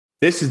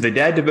This is the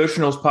Dad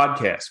Devotionals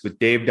podcast with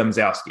Dave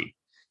Domzowski.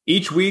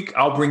 Each week,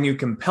 I'll bring you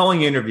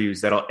compelling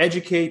interviews that'll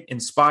educate,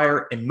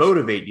 inspire, and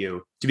motivate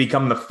you to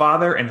become the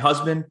father and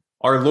husband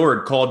our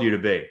Lord called you to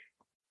be.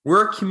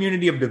 We're a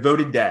community of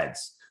devoted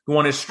dads who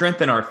want to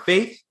strengthen our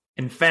faith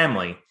and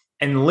family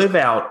and live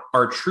out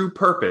our true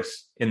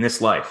purpose in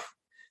this life.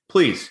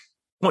 Please,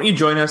 won't you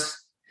join us?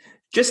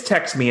 Just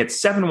text me at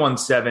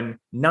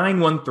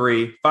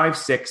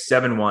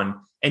 717-913-5671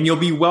 and you'll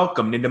be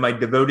welcomed into my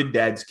devoted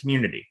dads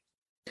community.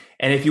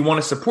 And if you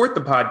want to support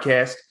the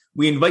podcast,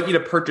 we invite you to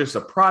purchase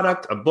a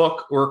product, a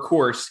book, or a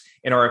course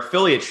in our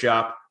affiliate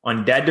shop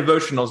on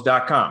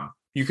daddevotionals.com.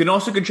 You can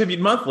also contribute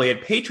monthly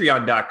at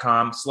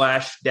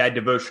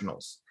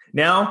patreon.com/daddevotionals.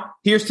 Now,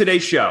 here's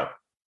today's show.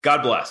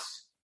 God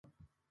bless.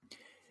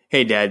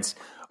 Hey, dads,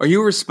 are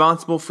you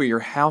responsible for your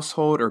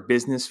household or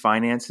business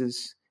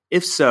finances?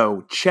 If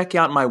so, check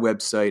out my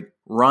website,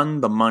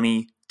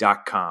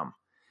 runthemoney.com.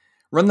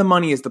 Run the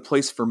Money is the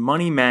place for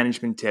money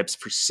management tips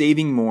for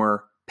saving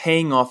more,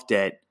 paying off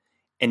debt,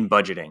 and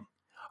budgeting.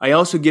 I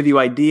also give you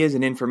ideas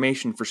and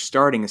information for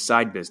starting a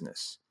side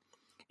business.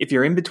 If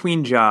you're in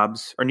between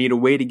jobs or need a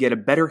way to get a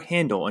better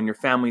handle on your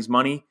family's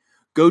money,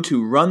 go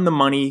to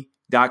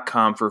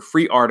runthemoney.com for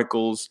free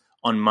articles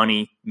on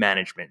money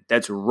management.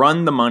 That's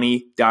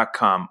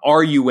runthemoney.com.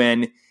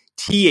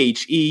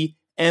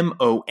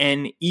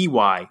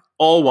 RUNTHEMONEY,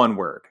 all one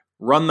word.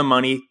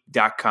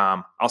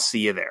 Runthemoney.com. I'll see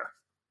you there.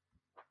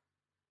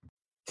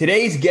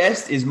 Today's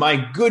guest is my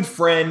good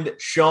friend,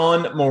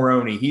 Sean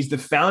Moroney. He's the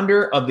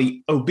founder of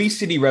the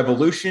Obesity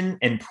Revolution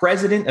and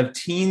president of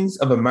Teens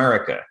of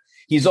America.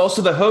 He's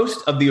also the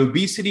host of the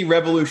Obesity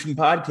Revolution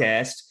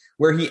podcast,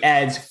 where he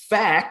adds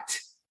fact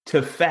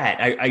to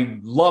fat. I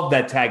love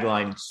that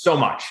tagline so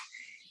much.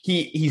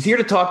 He's here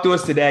to talk to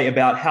us today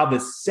about how the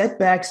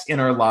setbacks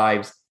in our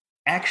lives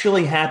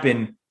actually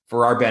happen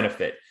for our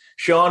benefit.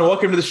 Sean,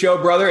 welcome to the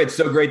show, brother. It's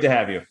so great to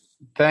have you.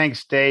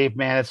 Thanks, Dave,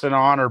 man. It's an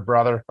honor,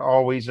 brother.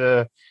 Always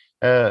a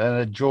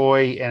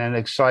joy and an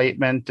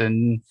excitement,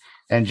 and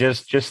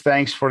just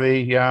thanks for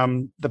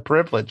the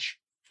privilege.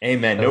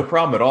 Amen. No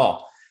problem at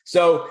all.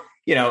 So,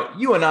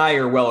 you and I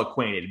are well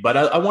acquainted, but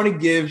I want to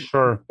give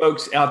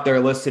folks out there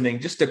listening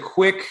just a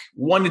quick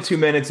 1 to 2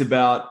 minutes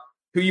about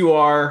who you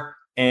are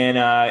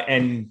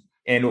and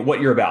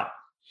what you're about.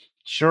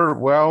 Sure.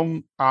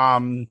 Well,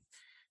 I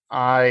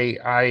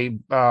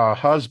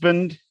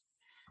husband.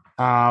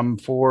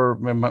 For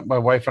my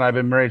wife and I have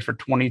been married for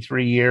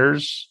 23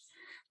 years.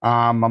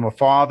 I'm a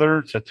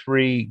father to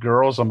 3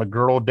 girls. I'm a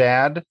girl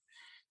dad.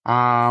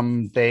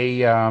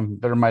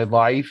 They're my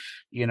life.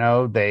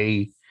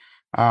 They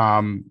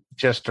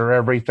just are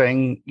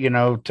everything,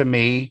 to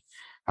me.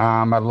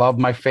 I love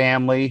my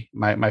family,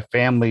 my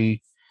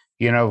family,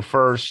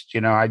 first,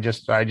 I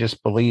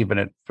just believe in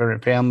it for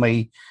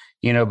family,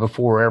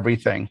 before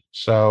everything.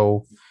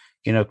 So,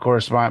 of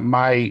course,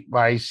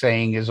 my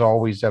saying is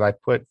always that I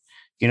put,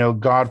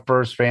 God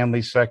first,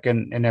 family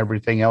second, and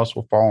everything else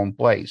will fall in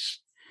place.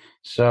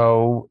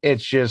 So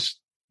it's just,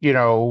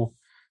 I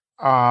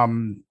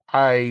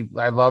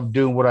love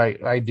doing what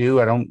I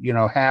do. I don't,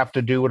 have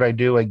to do what I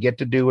do. I get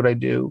to do what I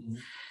do. Mm-hmm.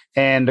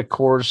 And of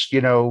course,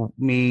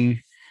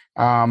 me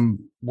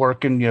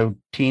working,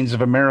 Teens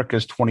of America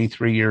is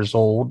 23 years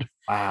old.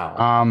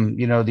 Wow.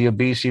 The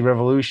Obesity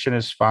Revolution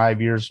is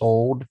 5 years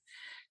old.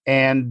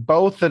 And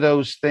both of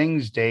those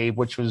things, Dave,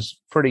 which was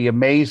pretty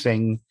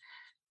amazing,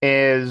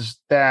 is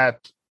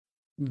that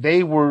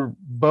they were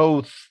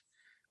both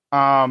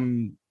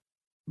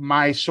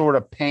my sort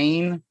of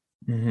pain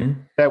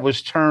that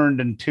was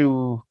turned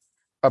into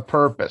a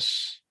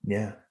purpose,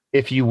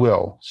 if you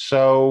will.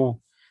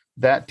 So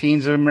that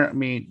Teens of America,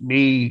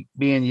 me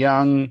being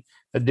young,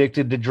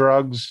 addicted to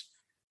drugs,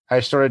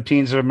 I started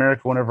Teens of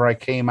America whenever I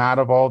came out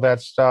of all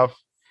that stuff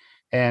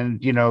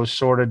and,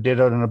 sort of did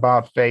an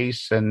about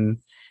face and,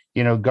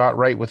 got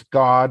right with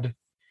God.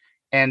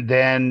 And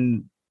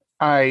then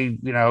my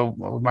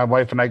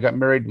wife and I got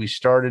married. We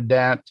started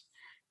that.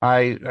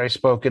 I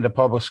spoke into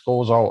public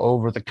schools all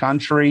over the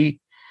country.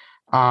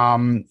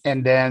 And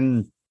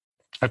then,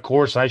 of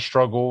course, I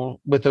struggle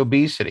with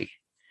obesity.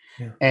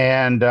 Yeah.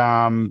 And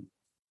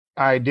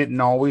I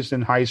didn't always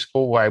in high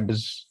school. I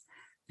was,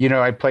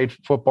 I played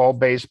football,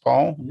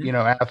 baseball,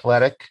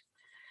 athletic.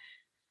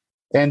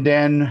 And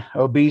then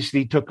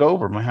obesity took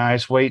over. My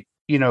highest weight,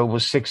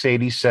 was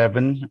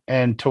 687.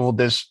 And told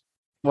this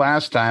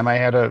last time I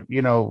had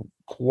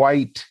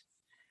quite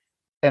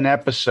an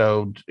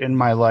episode in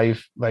my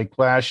life, like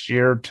last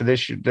year to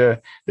this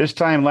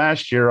time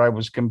last year, I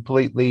was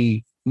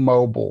completely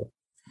mobile.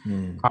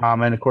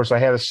 And of course I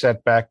had a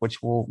setback,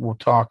 which we'll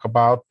talk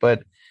about,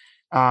 but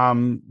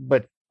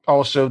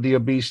also the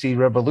Obesity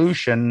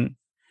Revolution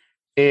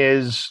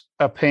is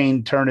a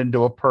pain turned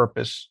into a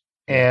purpose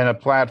and a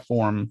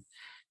platform,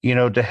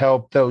 to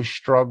help those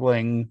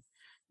struggling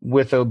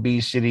with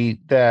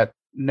obesity that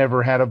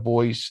never had a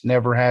voice,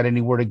 never had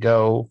anywhere to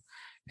go.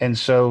 And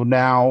so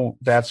now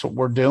that's what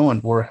we're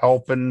doing. We're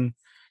helping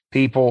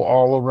people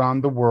all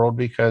around the world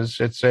because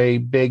it's a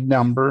big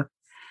number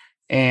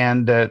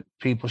and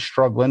people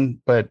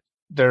struggling. But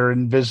they're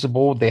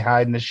invisible, they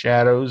hide in the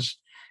shadows,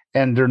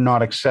 and they're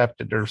not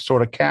accepted. They're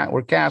sort of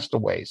we're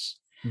castaways.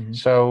 Mm-hmm.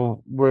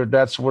 So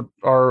that's what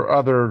our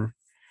other,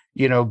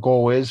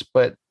 goal is.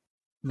 But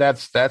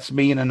that's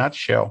me in a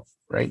nutshell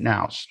right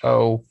now.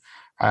 So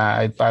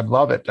I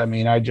love it. I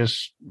mean, I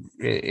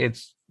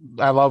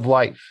love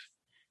life.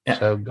 Yeah.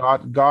 So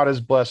God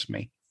has blessed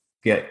me.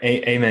 Yeah.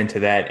 Amen to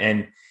that.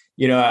 And,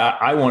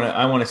 I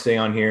want to say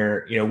on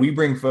here, we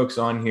bring folks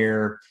on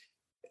here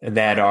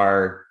that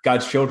are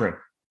God's children,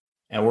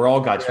 and we're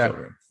all God's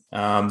children.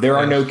 There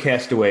are no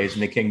castaways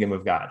in the kingdom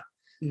of God.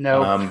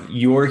 No,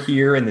 you're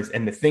here, and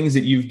the things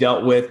that you've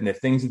dealt with, and the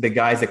things that the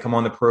guys that come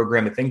on the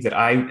program, the things that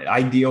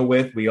I deal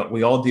with, we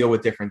all deal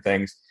with different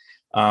things.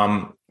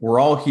 We're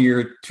all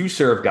here to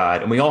serve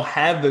God, and we all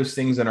have those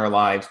things in our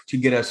lives to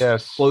get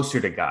us closer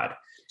to God.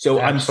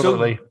 So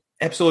absolutely.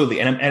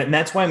 And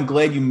that's why I'm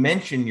glad you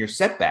mentioned your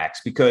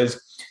setbacks,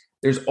 because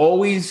there's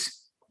always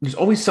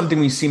something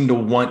we seem to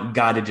want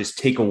God to just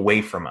take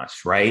away from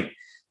us. Right.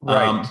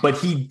 But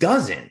he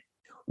doesn't.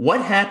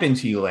 What happened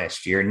to you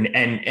last year?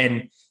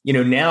 And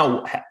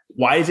now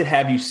why does it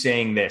have you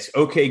saying this?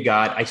 Okay,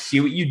 God, I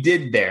see what you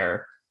did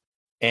there,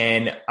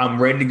 and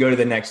I'm ready to go to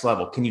the next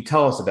level. Can you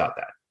tell us about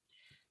that?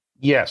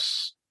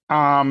 Yes.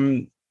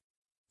 So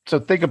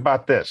think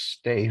about this,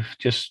 Dave.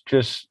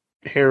 Just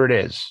here it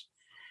is.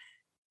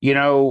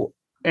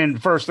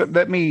 And first,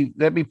 let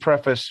me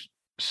preface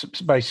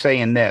by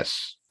saying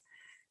this: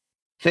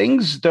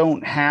 things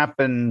don't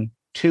happen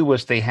to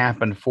us; they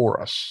happen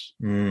for us.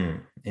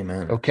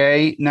 Amen.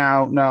 Okay.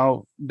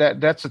 Now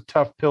that's a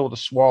tough pill to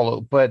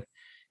swallow, and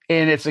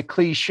it's a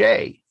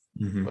cliche.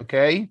 Mm-hmm.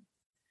 Okay.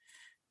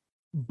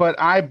 But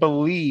I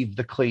believe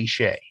the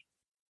cliche.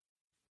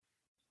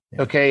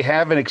 Yeah. Okay.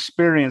 Haven't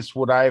experienced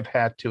what I've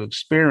had to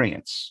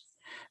experience.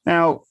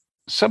 Now,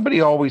 somebody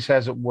always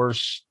has it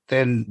worse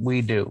than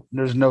we do.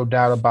 There's no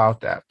doubt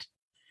about that.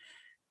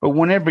 But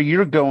whenever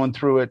you're going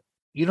through it,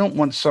 you don't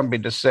want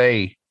somebody to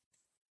say,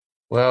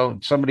 well,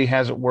 somebody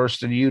has it worse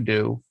than you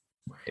do.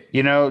 Right.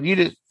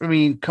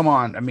 Come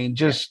on.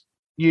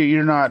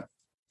 You're not,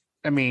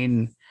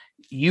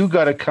 you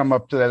got to come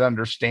up to that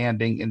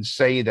understanding and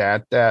say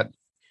that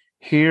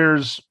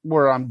here's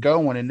where I'm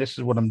going and this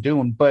is what I'm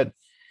doing. But,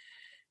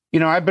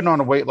 I've been on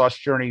a weight loss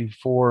journey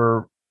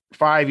for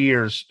 5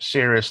 years,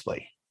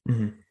 seriously.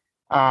 Mm-hmm.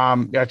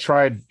 I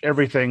tried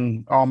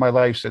everything all my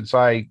life since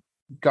I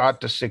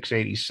got to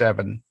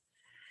 687.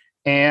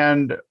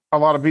 And a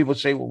lot of people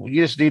say, well,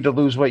 you just need to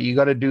lose weight. You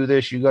got to do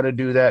this. You got to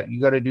do that.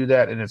 You got to do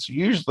that. And it's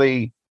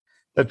usually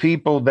the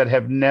people that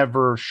have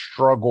never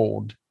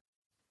struggled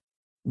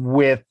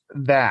with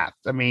that.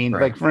 Right.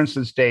 Like, for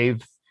instance,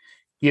 Dave,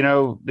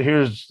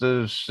 here's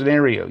the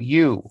scenario.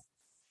 You've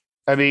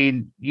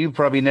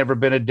probably never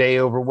been a day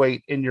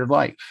overweight in your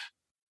life.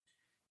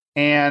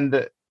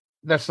 And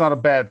that's not a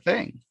bad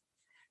thing.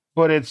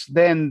 But it's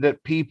then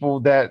that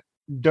people that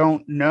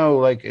don't know,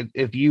 like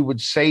if you would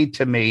say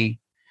to me,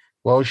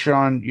 well,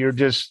 Sean, you're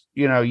just,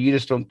 you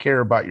just don't care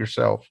about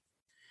yourself.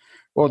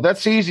 Well,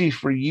 that's easy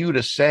for you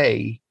to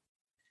say.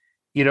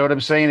 You know what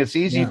I'm saying? It's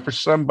easy for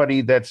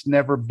somebody that's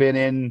never been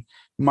in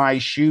my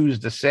shoes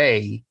to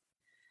say,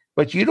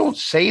 but you don't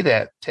say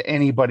that to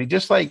anybody.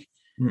 Just like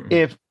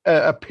if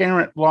a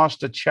parent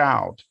lost a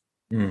child.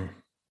 And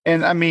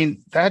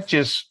that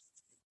just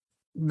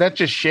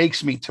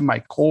shakes me to my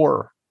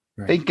core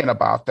thinking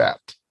about that.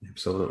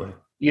 Absolutely.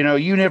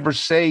 You never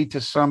say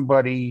to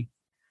somebody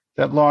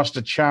that lost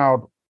a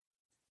child,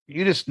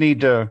 you just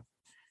need to,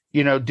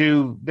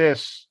 do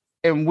this.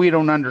 And we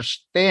don't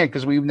understand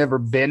because we've never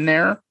been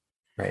there.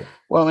 Right.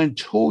 Well,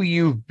 until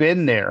you've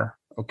been there,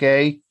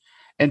 okay,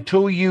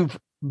 until you've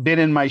been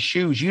in my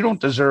shoes, you don't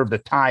deserve to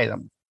tie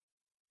them,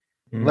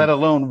 let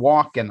alone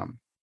walk in them.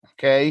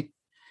 Okay.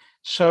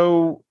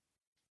 So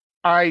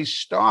I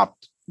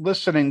stopped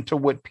listening to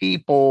what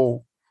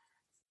people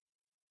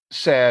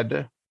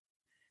said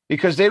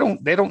because they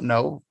don't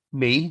know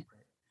me.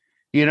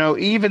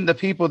 Even the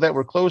people that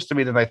were close to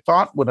me that I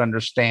thought would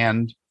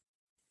understand,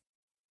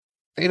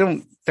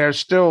 they're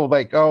still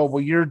like, oh,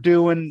 well, you're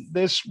doing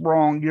this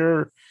wrong.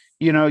 You're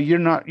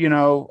not,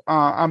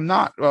 I'm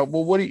not, well,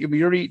 what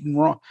you're eating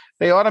wrong.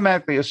 They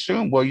automatically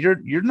assume, well,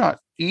 you're not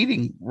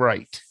eating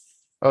right.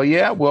 Oh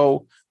yeah.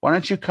 Well, why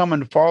don't you come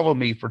and follow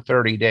me for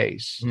 30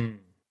 days?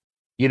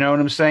 You know what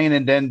I'm saying?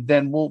 And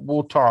then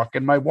we'll talk.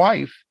 And my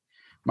wife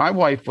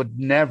would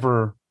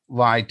never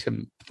lie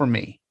for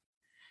me.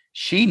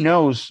 She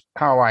knows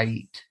how I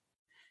eat,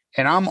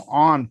 and I'm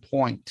on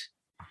point.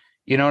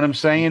 You know what I'm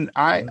saying?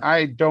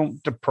 I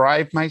don't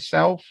deprive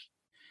myself,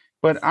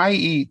 but I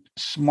eat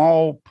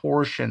small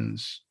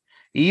portions.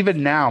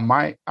 Even now,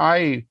 my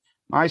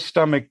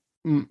stomach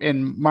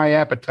and my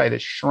appetite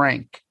has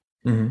shrank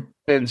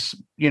since,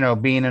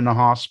 being in the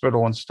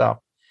hospital and stuff.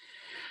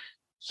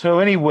 So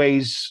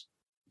anyways,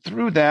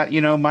 through that,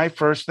 my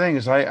first thing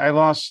is I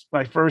lost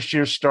my first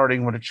year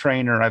starting with a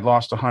trainer. I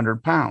lost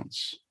 100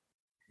 pounds.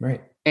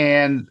 Right.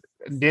 And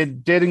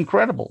did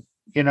incredible.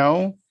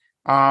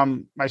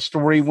 My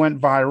story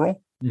went viral.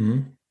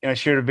 And I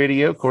shared a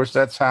video. Of course,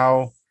 that's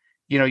how,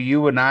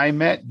 you and I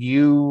met.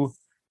 You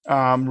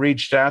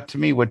reached out to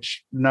me,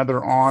 which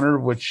another honor,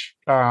 which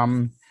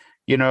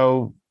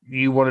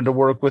you wanted to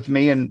work with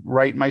me and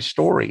write my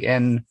story.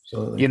 And,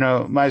 Absolutely.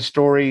 My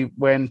story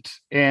went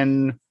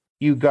in,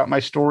 you got my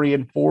story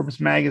in Forbes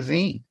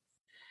magazine.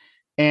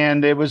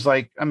 And it was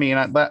like,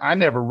 I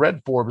never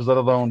read Forbes, let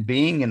alone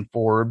being in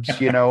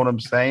Forbes, you know what I'm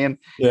saying?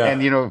 Yeah.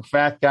 And,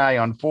 fat guy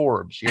on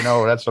Forbes,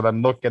 that's what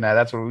I'm looking at.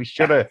 That's what we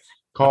should have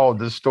called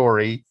the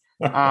story.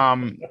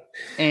 And,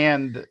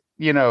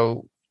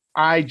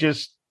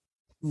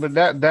 but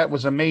that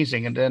was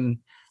amazing. And then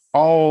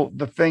all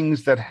the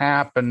things that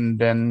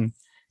happened and,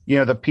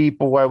 the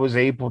people I was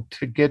able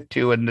to get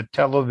to and the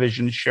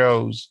television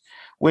shows,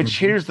 which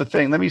here's the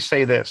thing. Let me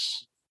say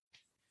this.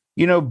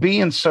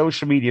 Being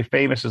social media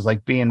famous is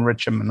like being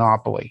rich in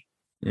Monopoly.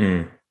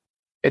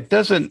 It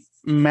doesn't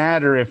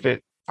matter if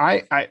the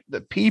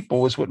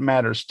people is what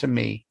matters to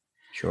me.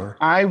 Sure.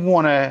 I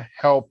want to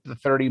help the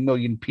 30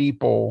 million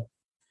people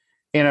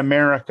in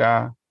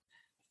America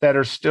that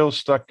are still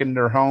stuck in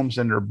their homes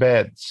and their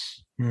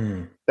beds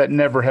that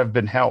never have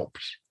been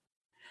helped.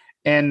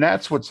 And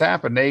that's what's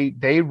happened.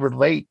 They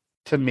relate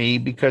to me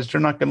because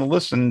they're not going to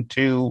listen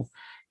to,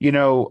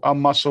 a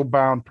muscle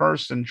bound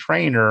person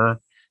trainer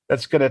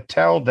that's going to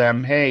tell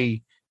them,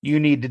 hey, you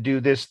need to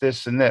do this,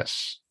 this, and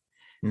this.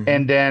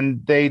 And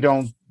then they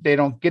don't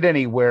get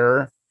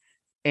anywhere.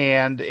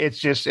 And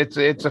it's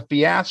a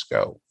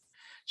fiasco.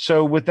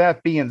 So with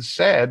that being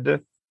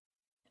said,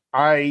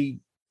 I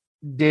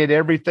did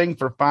everything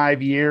for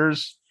 5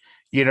 years.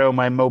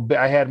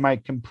 I had my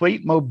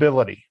complete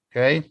mobility.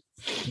 Okay.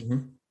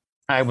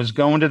 I was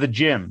going to the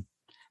gym.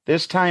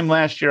 This time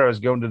last year, I was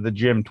going to the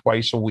gym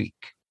twice a week.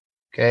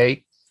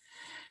 Okay.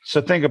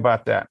 So think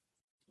about that.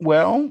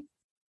 Well,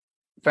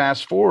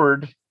 fast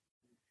forward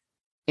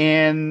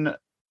in,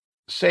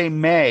 say,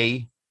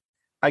 May,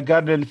 I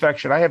got an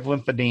infection. I have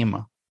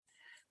lymphedema,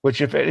 which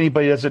if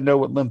anybody doesn't know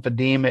what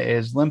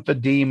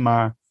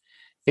lymphedema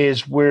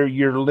is where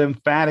your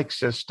lymphatic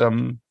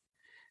system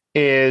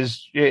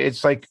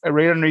it's like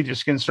right underneath your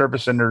skin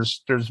surface, and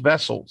there's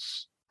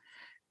vessels.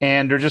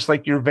 And they're just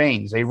like your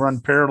veins. They run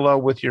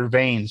parallel with your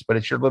veins, but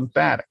it's your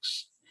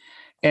lymphatics.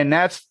 And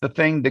that's the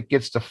thing that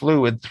gets the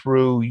fluid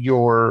through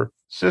your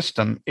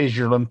system is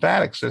your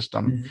lymphatic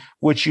system,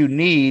 which you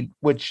need,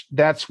 which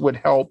that's what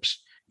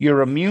helps your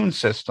immune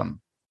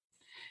system.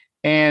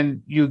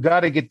 And you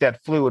got to get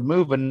that fluid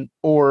moving,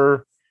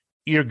 or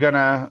you're going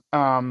to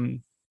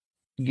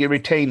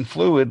retain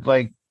fluid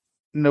like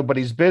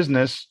nobody's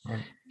business.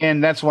 Right.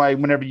 And that's why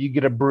whenever you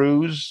get a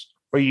bruise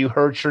or you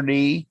hurt your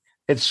knee,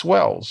 it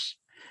swells.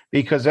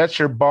 Because that's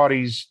your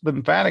body's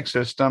lymphatic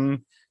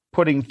system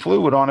putting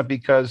fluid on it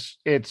because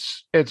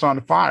it's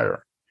on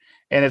fire.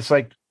 And it's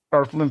like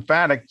our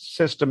lymphatic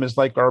system is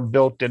like our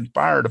built-in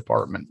fire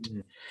department.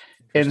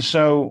 And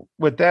so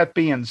with that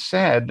being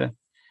said,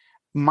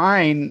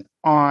 mine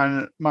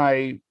on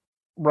my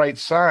right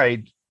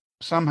side,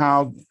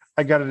 somehow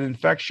I got an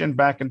infection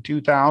back in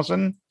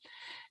 2000,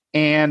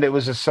 and it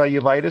was a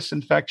cellulitis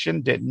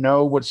infection. Didn't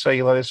know what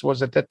cellulitis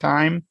was at that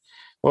time.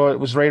 Well,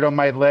 it was right on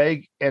my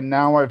leg, and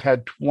now I've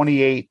had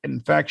 28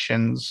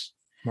 infections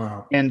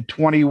and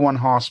 21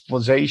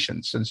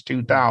 hospitalizations since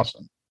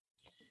 2000.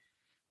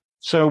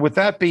 So with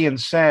that being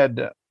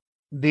said,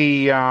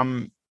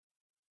 I've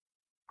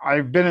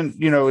been in,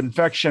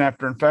 infection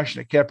after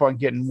infection. It kept on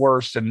getting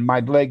worse, and my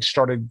legs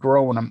started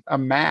growing a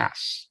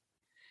mass.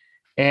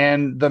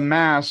 And the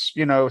mass,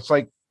 it's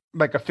like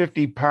a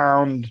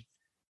 50-pound,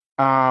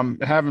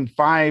 having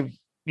 5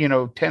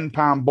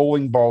 10-pound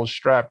bowling balls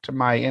strapped to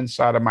my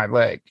inside of my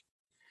leg.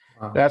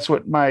 Wow. That's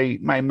what my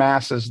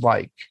mass is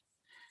like,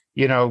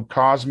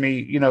 caused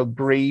me,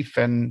 grief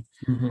and,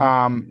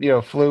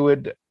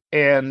 fluid.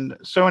 And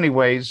so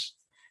anyways,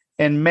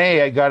 in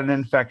May, I got an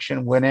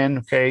infection, went in,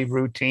 okay,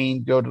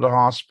 routine, go to the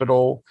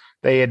hospital.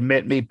 They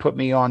admit me, put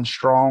me on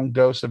strong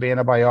dose of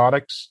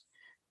antibiotics,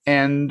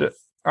 and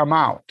I'm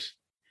out.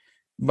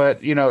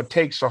 But, it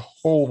takes a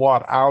whole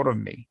lot out of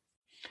me.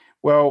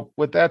 Well,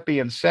 with that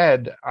being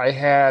said, I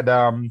had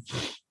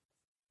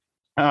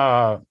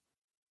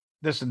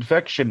this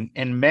infection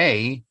in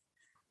May.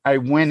 I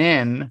went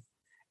in,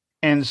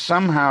 and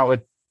somehow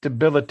it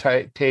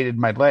debilitated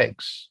my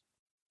legs.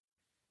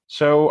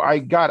 So I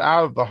got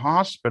out of the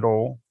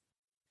hospital,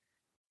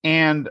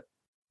 and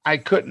I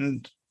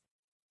could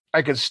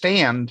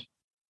stand,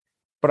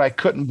 but I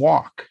couldn't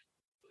walk.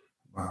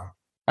 Wow.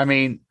 I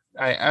mean,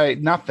 I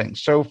nothing.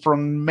 So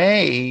from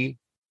May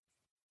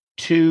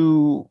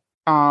to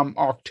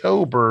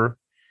October,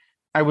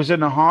 I was in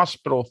the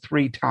hospital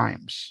 3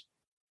 times,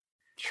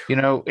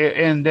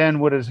 and then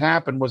what has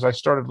happened was I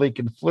started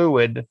leaking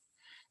fluid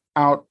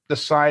out the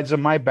sides of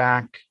my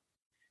back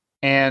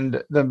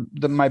and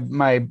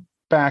my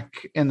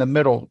back in the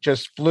middle,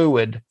 just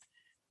fluid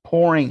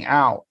pouring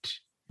out.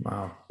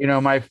 Wow.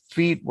 My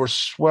feet were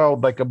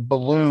swelled like a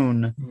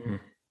balloon.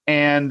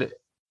 And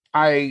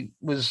I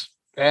was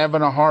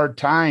having a hard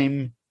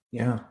time.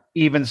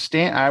 Even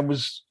I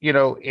was,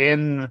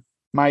 in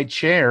my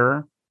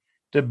chair,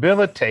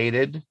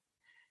 debilitated.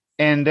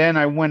 And then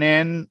I went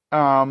in,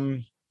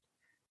 and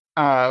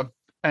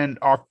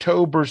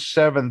October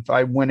 7th,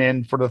 I went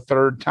in for the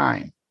third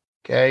time.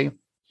 Okay.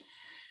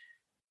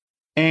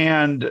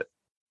 And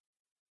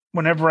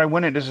whenever I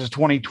went in, this is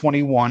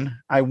 2021,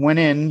 I went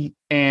in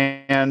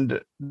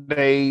and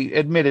they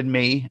admitted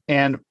me,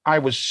 and I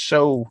was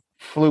so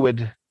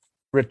fluid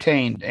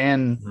retained,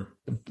 and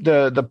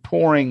the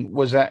pouring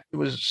was it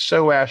was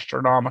so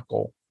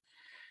astronomical,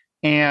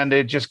 and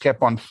it just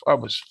kept on. I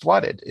was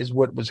flooded, is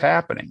what was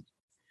happening.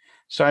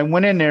 So I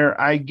went in there.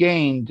 I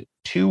gained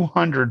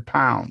 200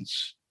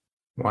 pounds.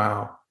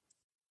 Wow.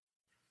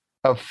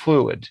 Of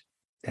fluid.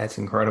 That's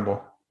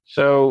incredible.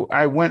 So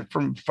I went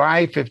from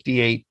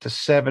 558 to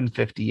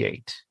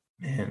 758.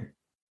 Man.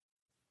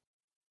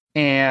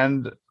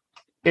 And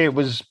it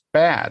was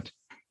bad.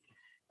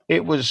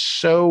 It was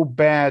so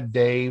bad,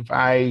 Dave.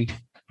 The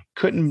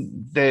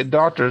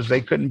doctors,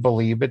 they couldn't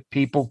believe it.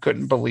 People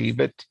couldn't believe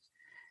it.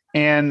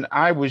 And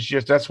I was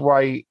that's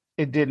why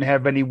it didn't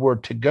have anywhere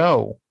to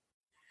go.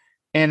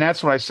 And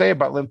that's what I say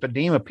about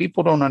lymphedema.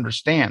 People don't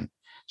understand.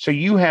 So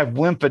you have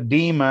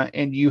lymphedema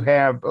and you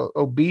have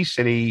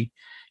obesity.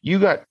 You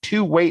got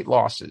two weight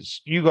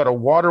losses. You got a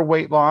water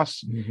weight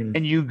loss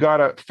and you got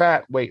a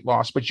fat weight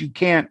loss, but you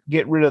can't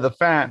get rid of the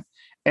fat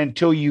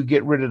until you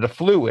get rid of the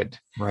fluid,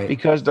 right?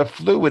 Because the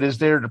fluid is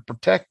there to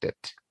protect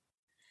it.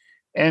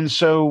 And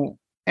so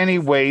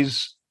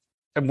anyways,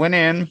 I went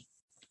in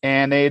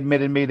and they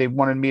admitted me, they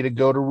wanted me to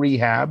go to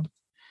rehab,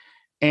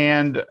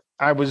 and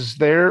I was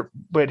there.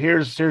 But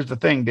here's the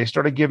thing. They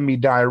started giving me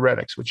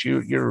diuretics, which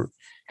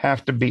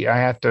I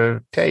had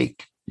to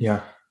take.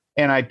 Yeah.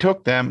 And I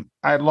took them.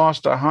 I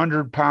lost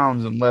 100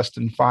 pounds in less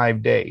than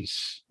 5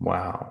 days.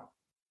 Wow.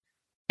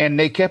 And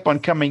they kept on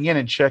coming in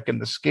and checking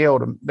the scale.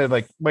 They're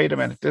like, wait a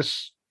minute,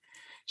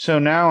 so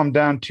now I'm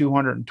down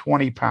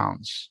 220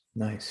 pounds.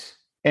 Nice.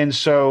 And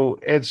so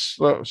it's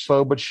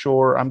slow but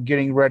sure. I'm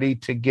getting ready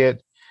to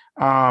get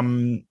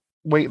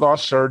weight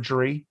loss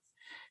surgery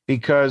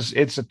because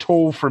it's a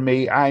tool for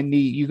me.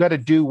 You got to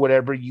do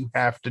whatever you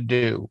have to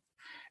do.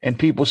 And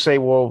people say,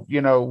 well,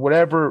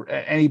 whatever,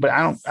 anybody,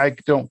 I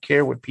don't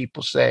care what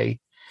people say.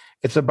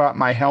 It's about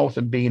my health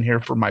and being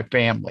here for my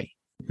family.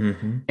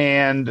 Mm-hmm.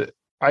 And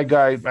I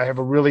have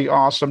a really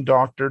awesome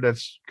doctor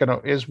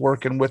is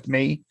working with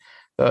me.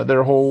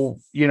 Their whole,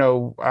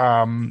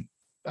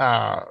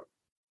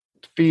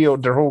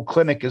 field, their whole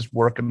clinic is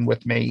working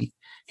with me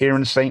here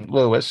in St.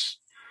 Louis.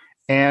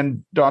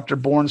 And Dr.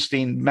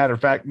 Bornstein, matter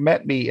of fact,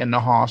 met me in the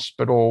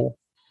hospital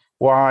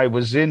while I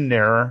was in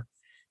there.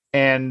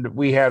 And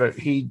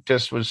he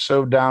just was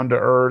so down to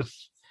earth,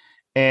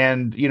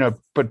 and,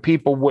 but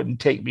people wouldn't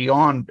take me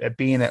on at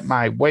being at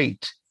my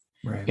weight.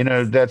 Right.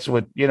 That's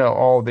what,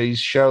 all these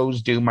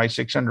shows do, My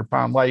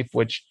 600-Pound Life,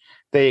 which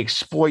they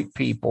exploit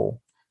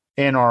people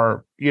in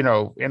our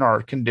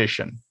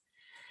condition.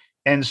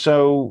 And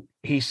so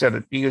he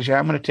said, he goes, yeah,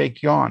 I'm going to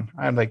take you on.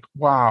 I'm like,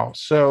 wow.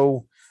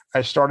 So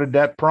I started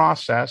that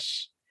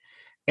process,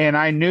 and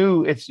I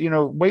knew it's,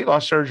 weight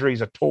loss surgery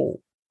is a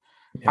tool.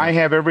 Yeah. I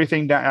have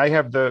everything down. I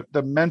have the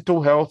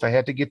mental health. I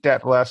had to get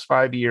that the last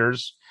 5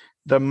 years.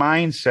 The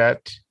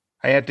mindset,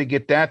 I had to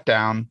get that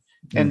down.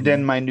 And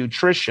then my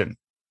nutrition,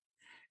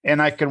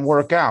 and I can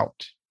work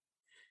out,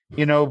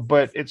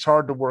 but it's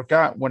hard to work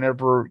out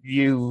whenever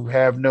you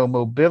have no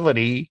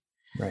mobility.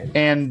 Right.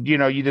 And,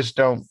 you just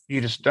don't.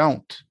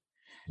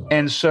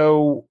 And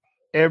so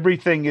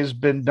everything has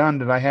been done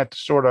that I had to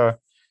sort of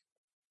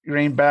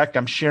rein back.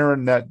 I'm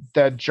sharing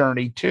that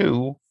journey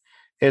too,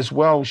 as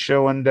well,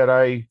 showing that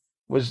I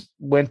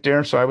went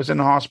there. So I was in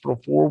the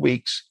hospital 4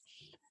 weeks.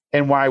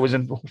 And while I was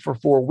in for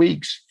 4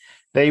 weeks,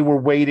 they were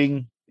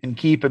waiting and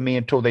keeping me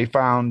until they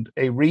found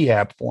a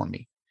rehab for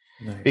me.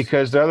 Nice.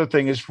 Because the other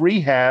thing is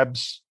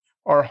rehabs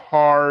are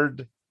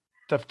hard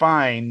to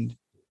find,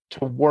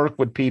 to work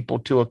with people,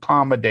 to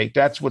accommodate.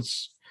 That's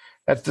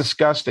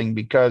disgusting,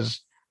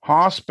 because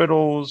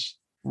hospitals,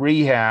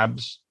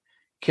 rehabs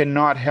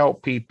cannot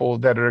help people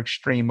that are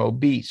extreme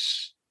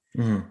obese.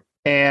 Mm-hmm.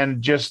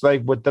 And just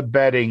like with the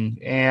bedding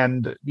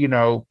and,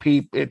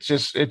 it's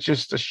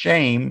just a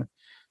shame,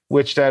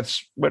 which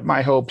that's what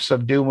my hopes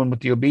of doing with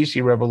the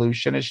obesity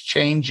revolution is,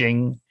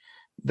 changing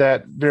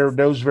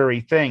those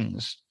very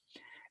things.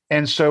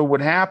 And so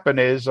what happened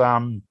is,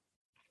 4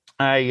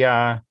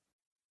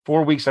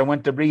 weeks, I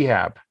went to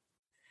rehab.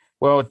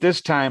 Well, at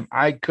this time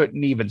I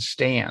couldn't even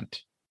stand.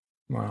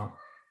 Wow.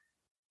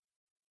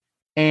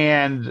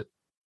 And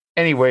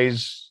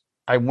anyways,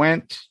 I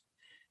went,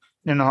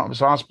 I was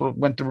hospital,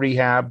 went to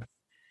rehab,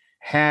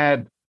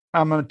 I'm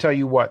going to tell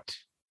you what,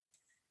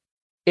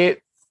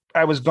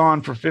 I was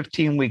gone for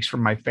 15 weeks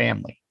from my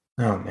family.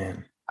 Oh,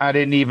 man. I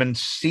didn't even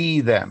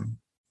see them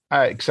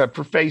except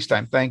for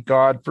FaceTime. Thank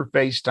God for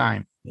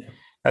FaceTime. Yeah.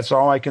 That's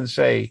all I can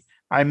say.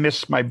 I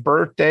missed my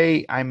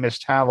birthday. I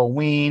missed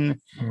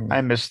Halloween.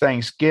 I missed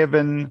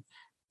Thanksgiving.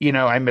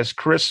 I missed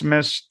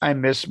Christmas. I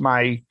missed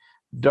my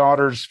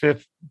daughter's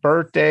 5th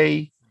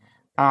birthday.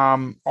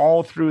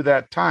 All through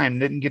that time,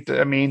 didn't get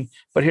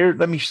but here,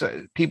 let me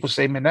say, people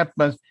say, man, that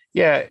must,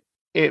 yeah,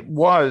 it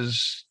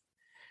was.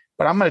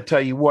 But I'm going to tell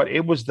you what,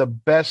 it was the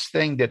best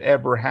thing that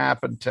ever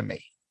happened to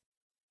me.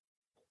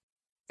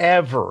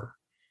 Ever.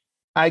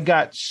 I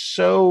got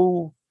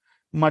so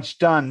much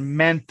done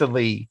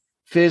mentally,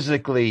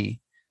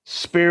 physically,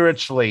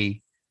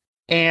 spiritually.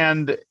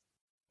 And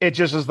it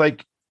just is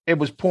like, it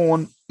was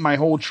pulling my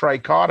whole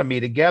trichotomy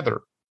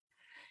together,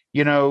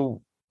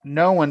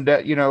 knowing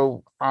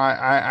that,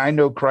 I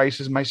know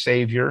Christ is my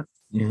savior.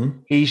 Mm-hmm.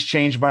 He's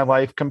changed my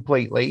life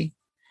completely.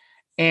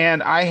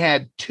 And I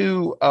had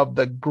two of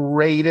the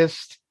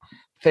greatest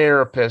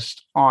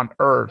therapists on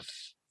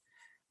earth.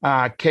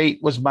 Kate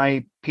was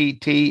my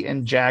PT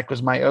and Jack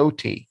was my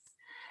OT.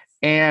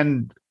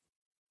 And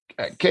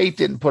Kate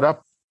didn't put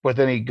up with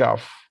any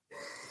guff.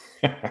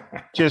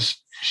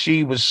 Just,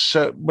 she was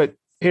so, but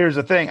here's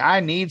the thing.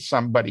 I need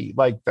somebody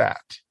like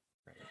that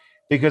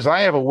because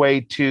I have a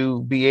way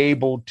to be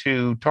able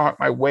to talk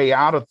my way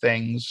out of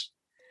things.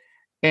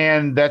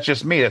 And that's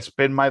just me. That's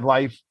been my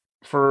life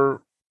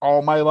for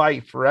all my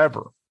life,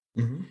 forever.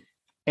 Mm-hmm.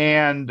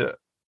 And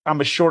I'm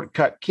a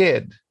shortcut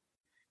kid.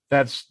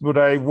 That's what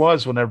I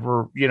was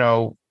whenever,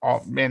 and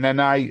then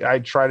I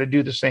try to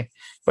do the same,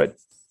 but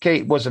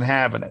Kate wasn't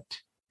having it.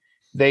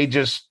 They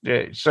just,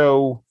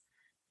 so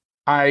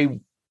I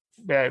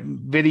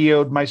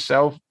videoed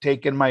myself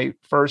taking my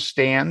first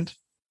stand.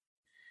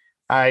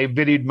 I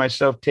videoed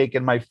myself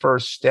taking my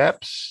first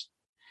steps.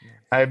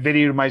 I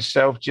videoed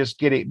myself just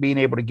being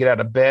able to get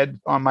out of bed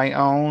on my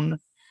own,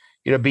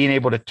 being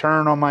able to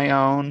turn on my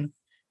own.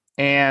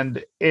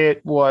 And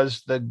it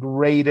was the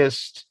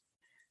greatest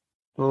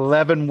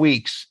 11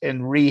 weeks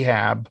in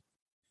rehab.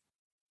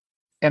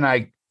 And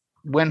I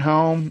went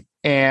home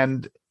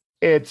and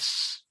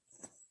it's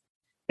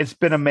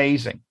been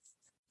amazing.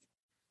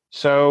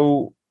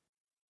 So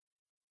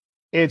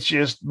it's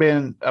just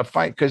been a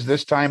fight because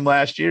this time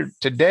last year,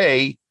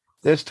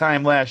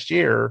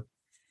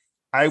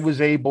 I was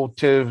able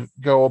to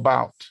go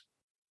about.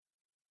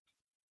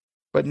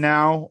 But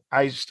now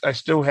I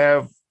still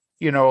have,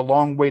 a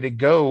long way to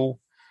go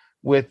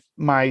with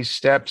my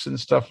steps and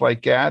stuff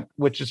like that,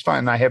 which is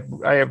fine. I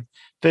have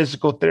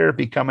physical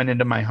therapy coming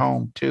into my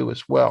home too,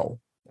 as well.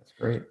 That's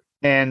great.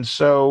 And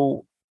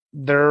so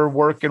they're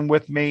working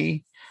with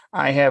me.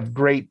 I have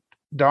great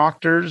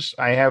doctors.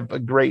 I have a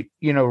great,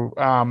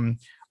 nurse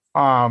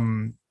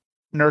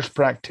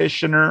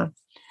practitioner.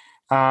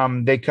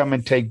 They come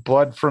and take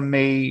blood from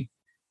me,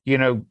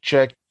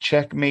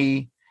 check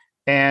me.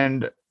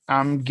 And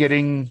I'm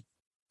getting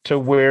to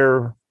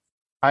where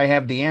I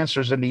have the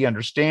answers and the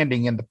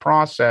understanding in the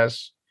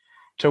process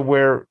to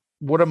where,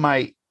 what am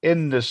I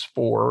in this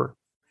for?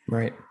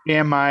 Right.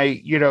 Am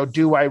I,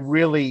 do I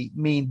really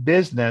mean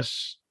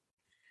business?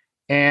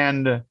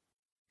 And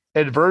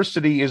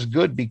adversity is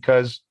good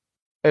because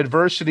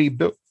adversity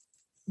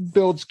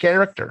builds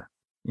character.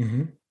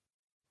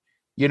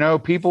 Mm-hmm.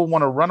 People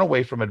want to run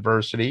away from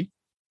adversity.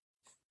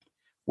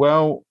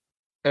 Well,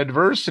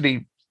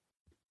 adversity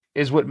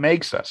is what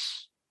makes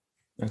us.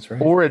 That's right.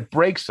 Or it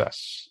breaks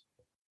us.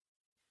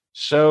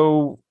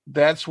 So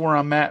that's where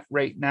I'm at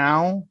right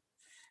now.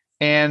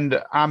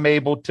 And I'm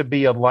able to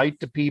be a light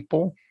to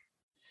people.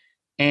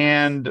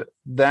 And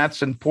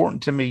that's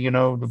important to me.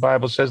 The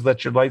Bible says,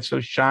 let your light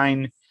so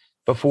shine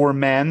before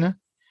men,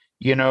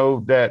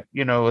 that,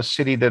 a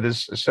city that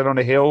is set on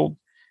a hill,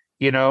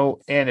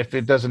 and if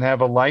it doesn't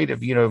have a light,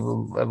 if,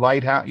 a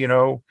lighthouse,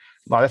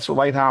 that's what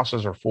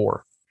lighthouses are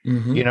for.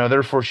 Mm-hmm.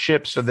 They're for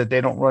ships so that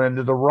they don't run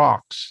into the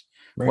rocks.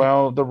 Right.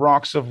 Well, the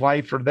rocks of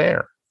life are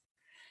there.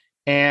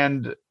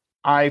 And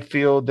I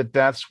feel that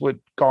that's what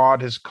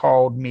God has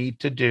called me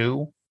to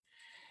do.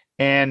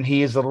 And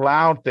he has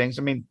allowed things.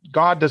 I mean,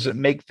 God doesn't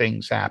make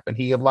things happen.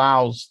 He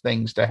allows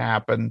things to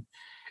happen.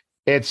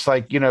 It's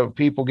like,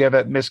 people give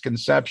that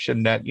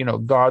misconception that,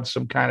 God's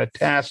some kind of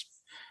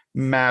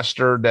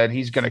taskmaster, that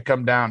he's going to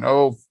come down.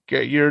 Oh,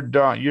 okay, you're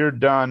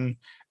done,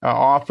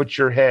 off with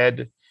your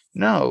head.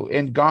 No.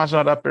 And God's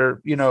not up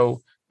there,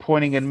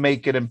 pointing and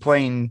making and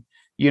playing,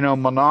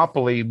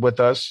 Monopoly with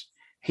us.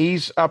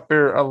 He's up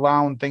there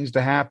allowing things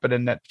to happen,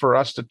 and that for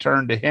us to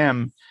turn to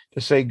him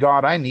to say,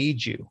 God, I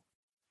need you.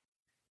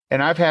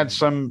 And I've had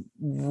some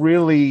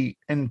really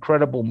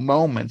incredible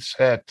moments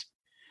that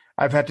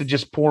I've had to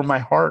just pour my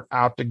heart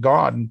out to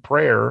God in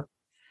prayer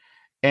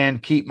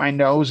and keep my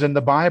nose in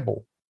the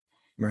Bible.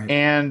 Right.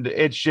 And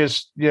it's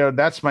just,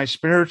 that's my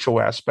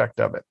spiritual aspect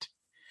of it.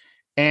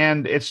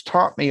 And it's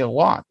taught me a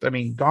lot. I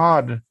mean,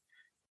 God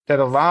that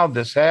allowed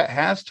this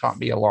has taught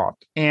me a lot.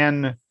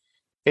 And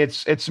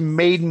it's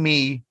made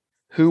me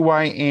who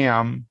I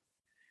am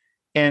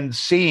and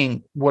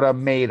seeing what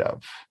I'm made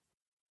of.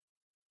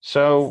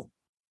 So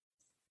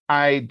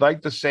I'd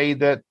like to say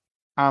that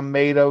I'm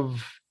made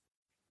of,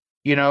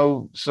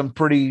 some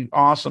pretty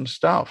awesome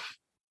stuff,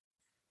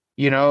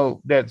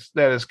 that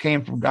has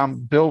came from,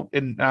 I'm built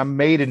and I'm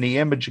made in the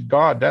image of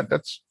God.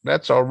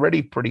 That's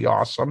already pretty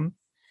awesome.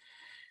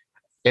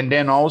 And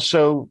then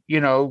also,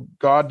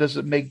 God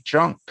doesn't make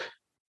junk,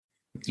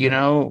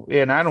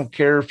 and I don't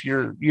care if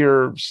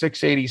you're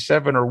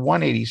 687 or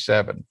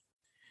 187,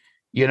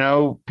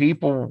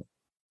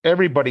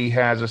 everybody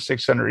has a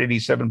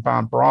 687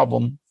 pound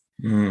problem.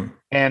 Mm.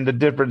 And the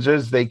difference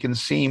is they can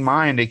see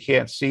mine, they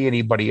can't see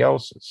anybody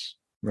else's.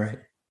 Right.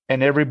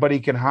 And everybody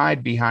can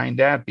hide behind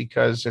that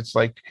because it's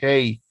like,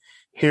 hey,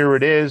 here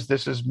it is.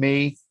 This is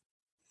me.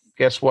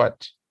 Guess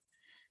what?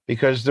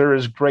 Because there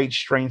is great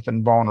strength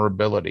and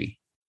vulnerability.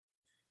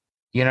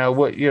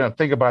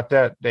 Think about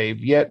that,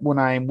 Dave. Yet when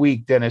I am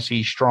weak, then is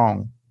he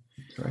strong.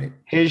 That's right.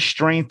 His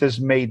strength is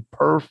made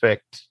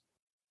perfect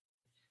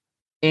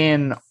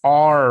in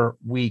our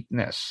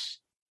weakness.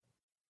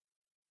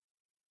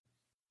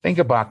 Think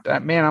about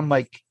that, man. I'm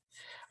like,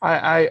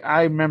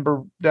 I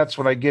remember that's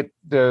what I get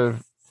the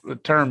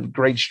term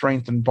great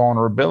strength and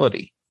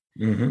vulnerability.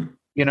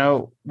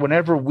 Mm-hmm.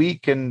 Whenever we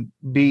can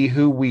be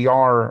who we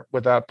are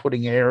without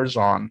putting airs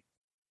on,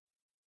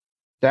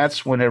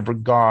 that's whenever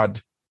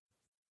God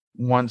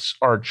wants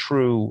our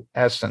true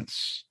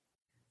essence,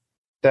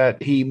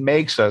 that he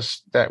makes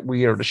us that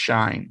we are to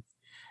shine,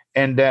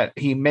 and that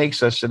he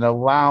makes us and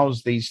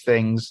allows these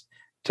things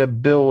to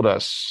build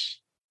us.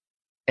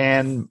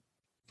 And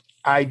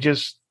I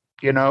just,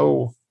 I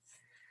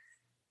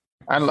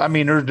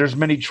mean, there's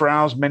many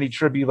trials, many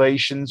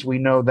tribulations. We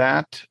know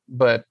that,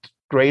 but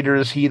greater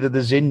is he that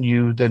is in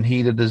you than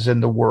he that is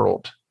in the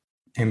world.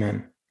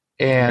 Amen.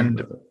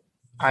 And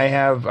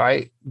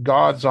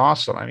God's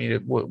awesome. I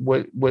mean,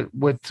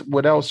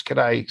 what else could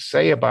I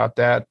say about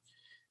that?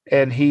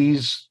 And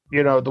he's,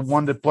 the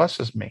one that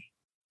blesses me,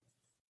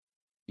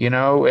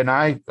 and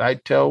I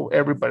tell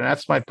everybody,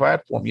 that's my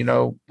platform.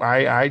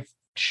 I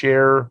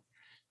share,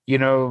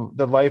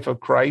 the life of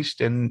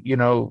Christ and,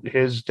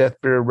 his death,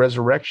 burial,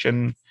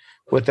 resurrection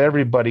with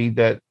everybody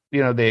that,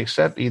 they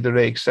accept. Either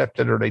they accept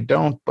it or they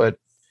don't. But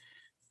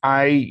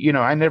I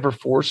never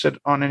force it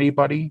on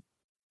anybody.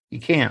 You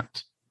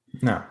can't.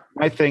 No.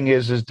 My thing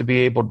is to be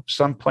able,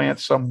 some plant,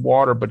 some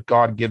water, but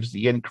God gives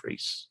the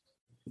increase.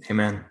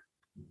 Amen.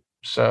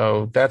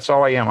 So that's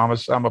all I am.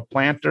 I'm a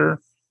planter.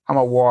 I'm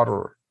a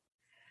waterer.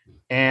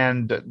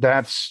 And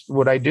that's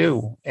what I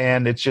do.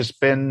 And it's just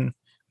been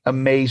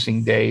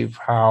amazing, Dave,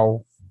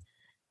 how,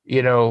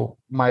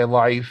 my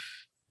life,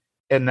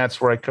 and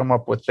that's where I come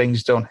up with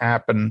things don't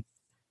happen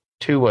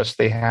to us.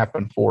 They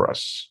happen for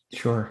us.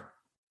 Sure.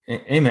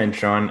 Amen,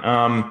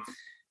 Sean.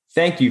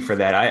 Thank you for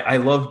that. I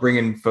love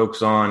bringing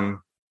folks on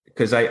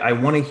because I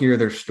want to hear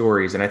their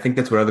stories. And I think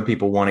that's what other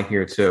people want to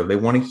hear too. They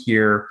want to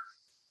hear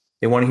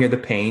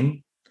the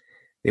pain.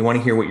 They want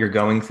to hear what you're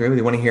going through.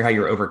 They want to hear how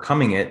you're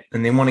overcoming it,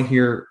 and they want to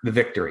hear the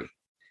victory.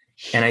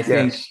 And I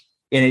think,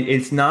 and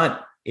it's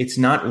not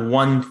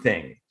one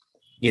thing;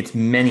 it's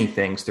many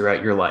things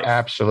throughout your life.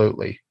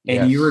 Absolutely,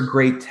 and you're a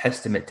great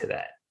testament to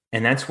that.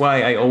 And that's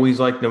why I always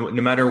like, no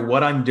matter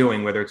what I'm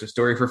doing, whether it's a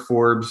story for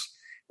Forbes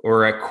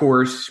or a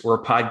course or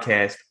a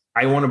podcast,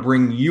 I want to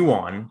bring you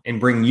on and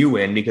bring you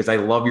in because I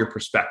love your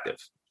perspective.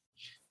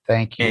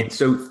 Thank you. And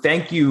so,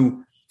 thank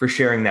you for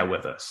sharing that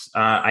with us.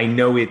 I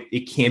know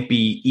it can't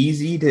be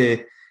easy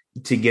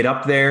to get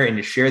up there and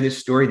to share this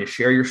story, to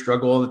share your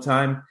struggle all the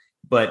time.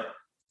 But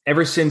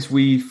ever since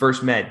we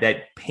first met,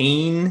 that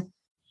pain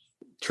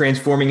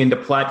transforming into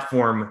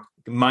platform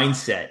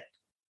mindset,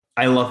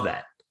 I love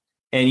that.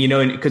 And,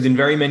 because in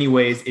very many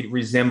ways, it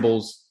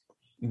resembles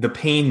the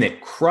pain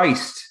that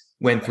Christ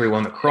went through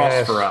on the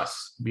cross for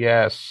us.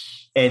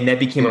 Yes. And that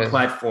became a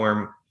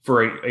platform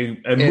for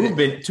a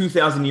movement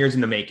 2,000 years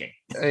in the making.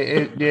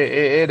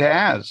 It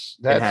has.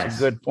 That's a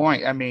good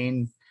point. I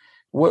mean,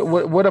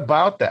 what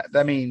about that?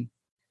 I mean,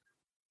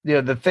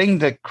 the thing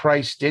that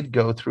Christ did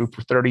go through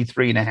for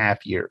 33 and a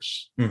half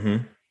years,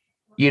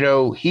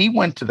 he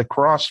went to the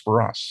cross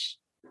for us.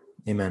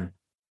 Amen.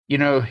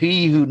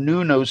 He who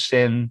knew no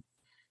sin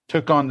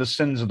took on the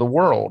sins of the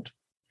world.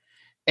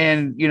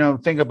 And,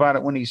 think about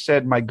it when he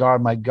said, my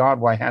God,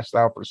 why hast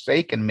thou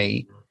forsaken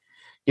me?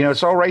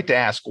 It's all right to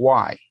ask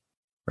why.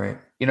 Right.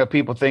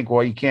 People think,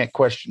 well, you can't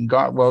question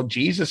God. Well,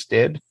 Jesus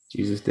did.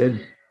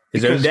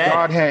 His own dad.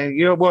 God had,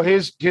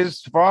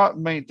 his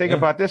father, think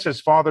about this.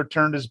 His father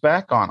turned his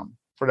back on him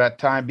for that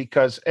time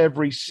because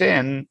every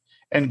sin,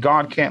 and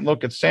God can't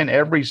look at sin,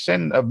 every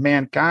sin of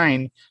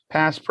mankind,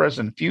 past,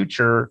 present,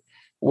 future,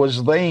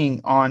 was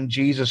laying on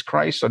Jesus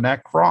Christ on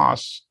that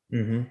cross.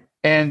 Mm-hmm.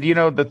 And,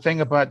 the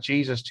thing about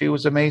Jesus too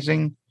was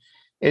amazing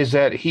is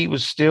that he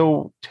was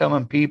still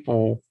telling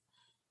people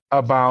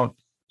about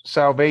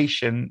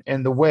salvation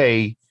and the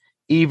way,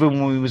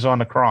 even when he was on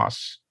the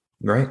cross.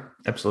 Right.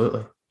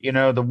 Absolutely.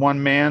 The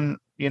one man,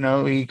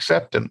 he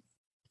accepted him.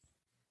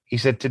 He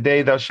said,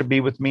 today thou shalt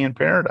be with me in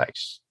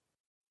paradise.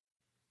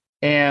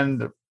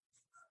 And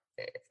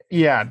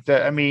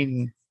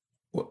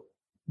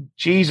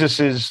Jesus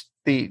is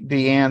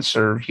the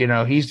answer.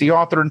 He's the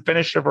author and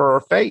finisher of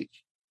our faith.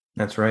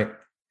 That's right.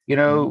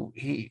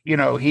 He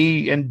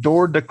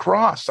endured the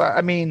cross.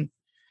 I mean,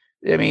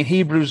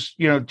 Hebrews,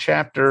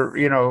 chapter,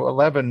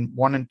 11,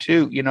 1 and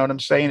 2, you know what I'm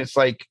saying? It's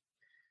like,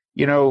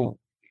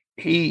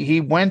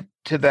 he went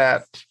to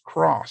that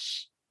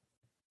cross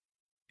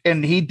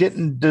and he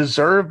didn't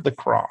deserve the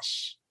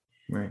cross.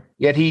 Right.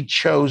 Yet he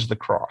chose the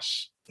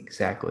cross.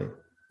 Exactly.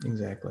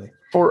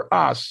 For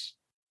us.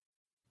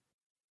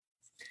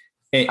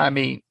 I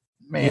mean,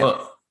 man.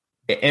 Well,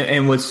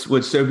 And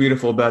what's so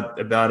beautiful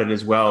about it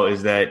as well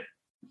is that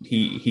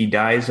he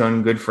dies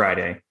on Good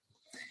Friday.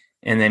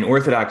 And then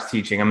Orthodox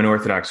teaching, I'm an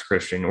Orthodox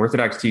Christian.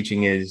 Orthodox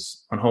teaching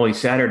is on Holy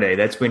Saturday.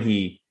 That's when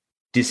he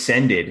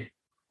descended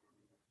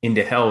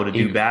into hell to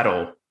do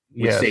battle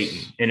with Satan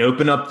and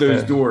open up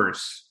those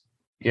doors,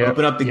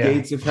 open up the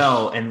gates of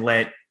hell and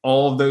let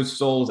all of those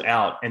souls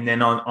out. And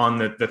then on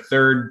the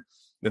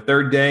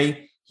third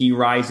day, he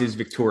rises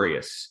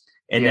victorious.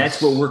 And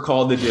that's what we're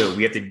called to do.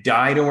 We have to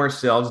die to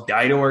ourselves,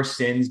 die to our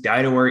sins,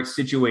 die to our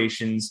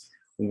situations,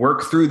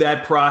 work through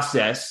that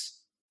process,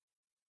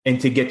 and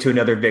to get to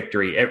another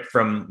victory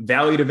from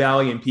valley to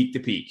valley and peak to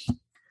peak.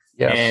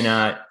 Yes.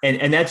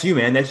 And that's you,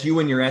 man. That's you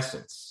in your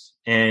essence.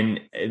 And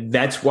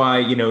that's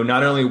why,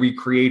 not only are we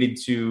created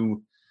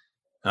to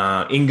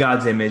in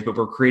God's image, but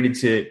we're created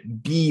to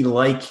be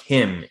like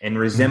him and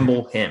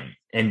resemble him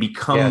and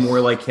become more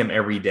like him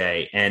every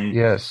day. And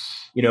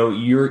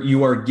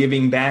you are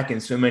giving back in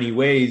so many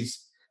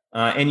ways,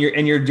 and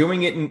you're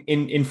doing it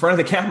in front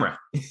of the camera.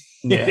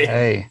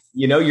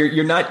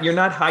 You're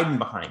not hiding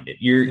behind it.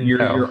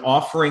 You're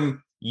offering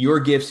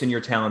your gifts and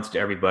your talents to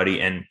everybody,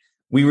 and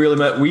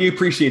we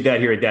appreciate that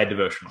here at Dad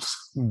Devotionals.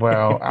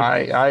 Well,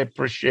 I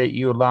appreciate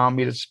you allowing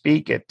me to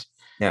speak it.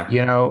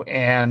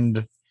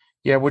 And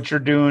what you're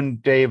doing,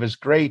 Dave, is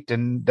great,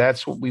 and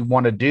that's what we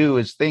want to do.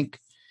 Is think,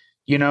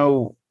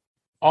 my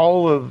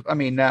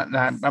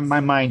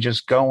mind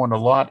just going a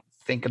lot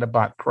thinking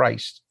about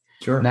Christ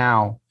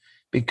now,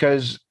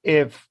 because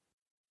if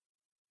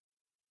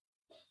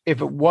it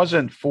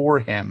wasn't for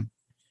him,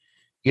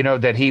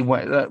 that he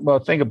went,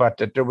 think about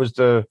that. There was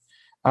the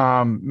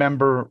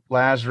member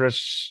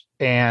Lazarus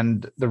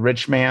and the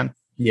rich man.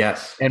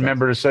 Yes. And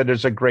remember, it said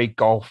there's a great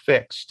gulf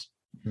fixed.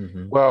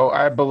 Mm-hmm. Well,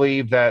 I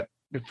believe that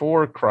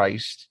before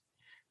Christ,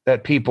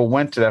 that people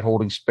went to that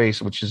holding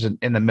space, which is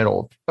in the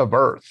middle of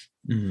earth.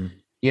 Mm-hmm.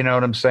 You know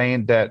what I'm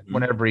saying? That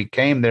whenever he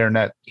came there and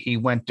that he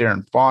went there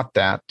and fought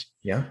that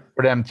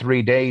for them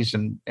 3 days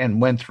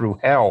and went through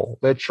hell,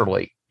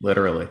 literally.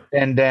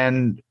 And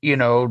then,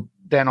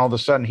 then all of a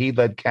sudden he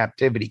led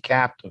captivity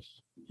captive.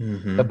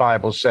 Mm-hmm. The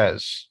Bible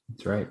says.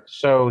 That's right.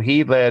 So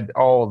he led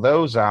all of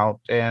those out,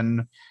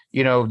 and,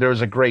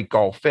 there's a great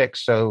gulf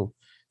fix. So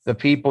the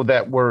people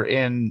that were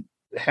in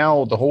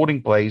hell, the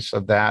holding place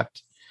of that,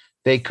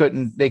 they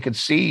could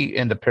see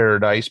into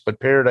paradise, but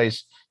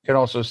paradise can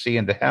also see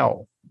into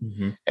hell.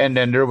 Mm-hmm. And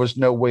then there was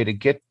no way to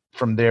get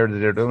from there to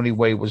there. The only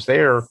way was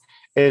there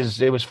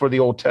is it was for the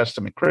Old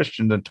Testament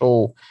Christians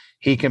until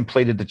he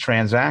completed the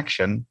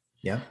transaction.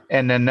 Yeah.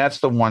 And then that's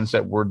the ones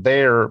that were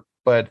there.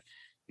 But,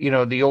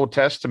 the Old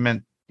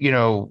Testament,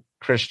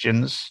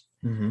 Christians,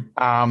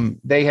 mm-hmm.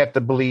 They have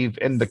to believe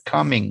in the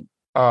coming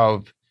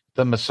of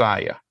the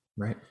Messiah.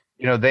 Right.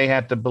 They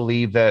have to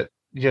believe that,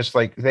 just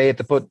like they have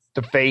to put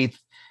the faith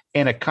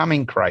in a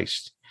coming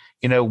Christ.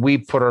 We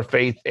put our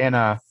faith in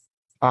a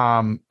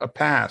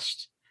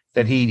past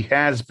that he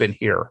has been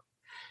here.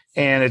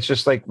 And it's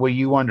just like, well,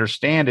 you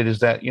understand it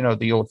is that,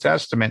 the Old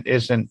Testament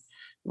isn't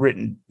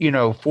written,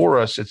 for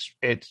us.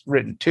 It's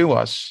written to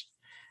us.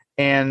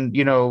 And,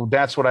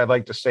 that's what I'd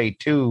like to say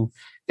too,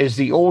 is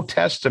the Old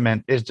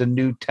Testament is the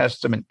New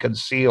Testament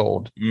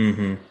concealed.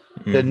 Mm-hmm.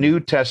 Mm-hmm. The New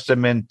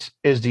Testament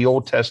is the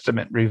Old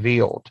Testament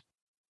revealed.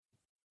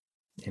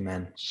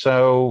 Amen.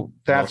 So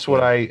that's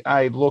what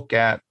I look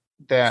at,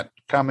 that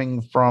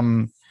coming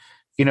from,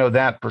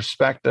 that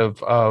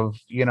perspective of,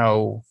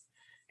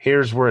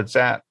 here's where it's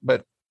at.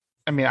 But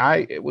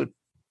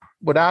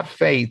without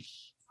faith,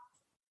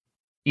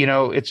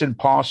 it's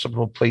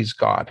impossible to please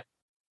God.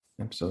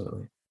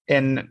 Absolutely.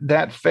 And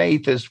that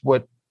faith is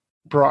what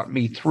brought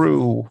me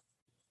through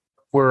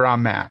where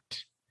I'm at.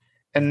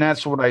 And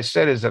that's what I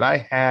said, is that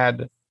I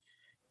had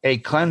a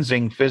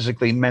cleansing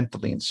physically,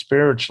 mentally, and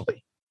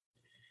spiritually.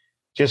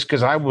 Just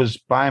because I was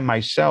by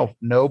myself,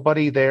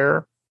 nobody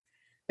there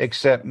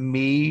except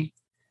me,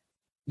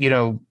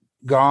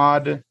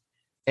 God,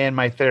 and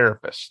my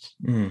therapist.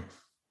 Mm.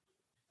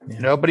 Yeah.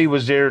 Nobody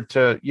was there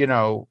to,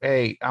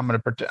 hey, I'm going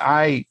to protect.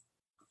 I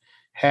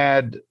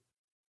had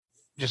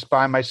just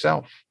by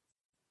myself.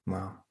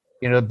 Wow.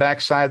 The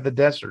backside of the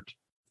desert.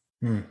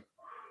 Mm.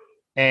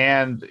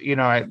 And,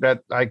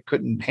 I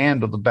couldn't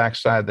handle the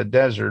backside of the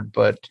desert,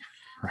 but,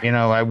 right.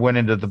 I went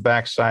into the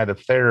backside of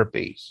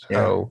therapy.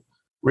 So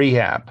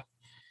rehab.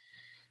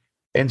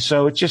 And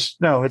so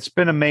it's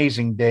been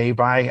amazing, Dave.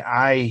 You're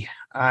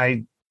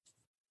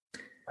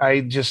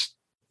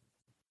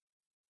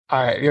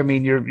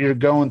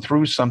going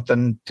through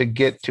something to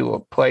get to a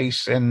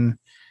place. And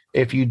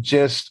if you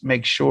just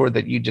make sure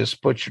that you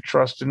just put your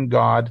trust in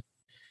God,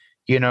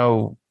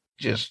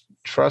 just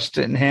trust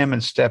in him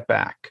and step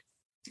back.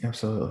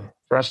 Absolutely.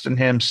 Trust in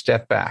him,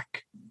 step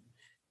back.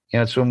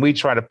 It's when we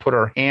try to put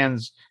our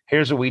hands,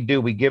 here's what we do.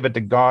 We give it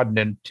to God, and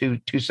then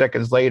two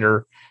seconds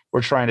later,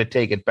 we're trying to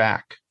take it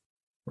back.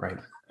 Right.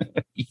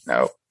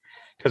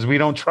 Because we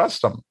don't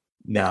trust him.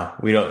 No,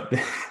 we don't.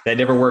 That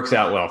never works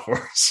out well for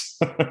us.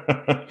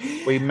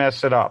 We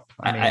mess it up.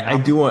 I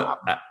do want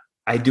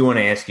I do want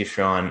to ask you,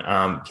 Sean.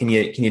 Can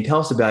you tell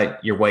us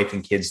about your wife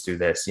and kids through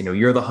this?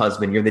 You're the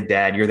husband, you're the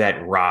dad, you're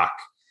that rock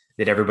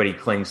that everybody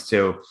clings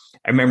to.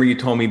 I remember you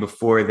told me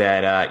before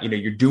that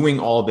you're doing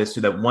all this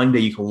so that one day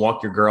you can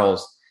walk your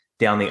girls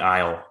down the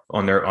aisle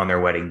on their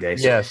wedding day.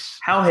 So Yes.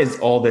 how has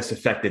all this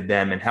affected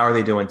them, and how are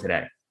they doing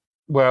today?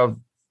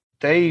 Well,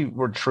 they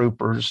were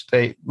troopers.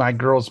 My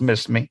girls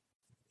missed me.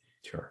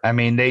 Sure. I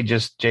mean, they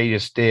just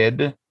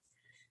did.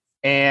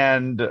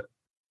 And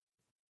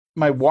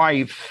my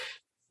wife,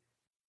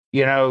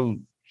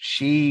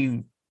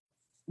 she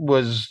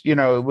was,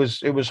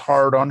 it was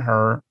hard on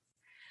her.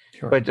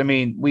 Sure. But I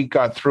mean, we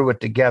got through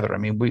it together. I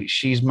mean,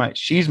 she's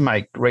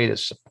my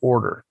greatest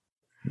supporter.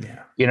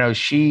 Yeah.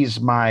 She's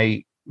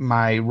my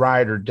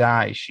ride or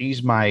die.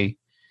 She's my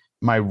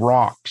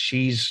rock.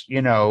 She's,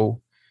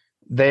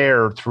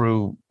 there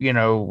through,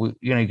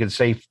 you could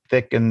say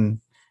thick and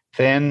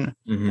thin.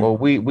 Mm-hmm. Well,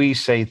 we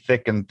say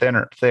thick and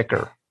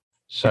thicker.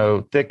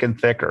 So thick and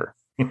thicker.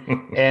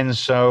 And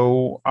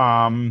so,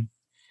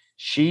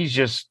 she's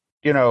just,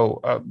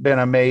 been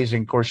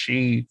amazing. Of course,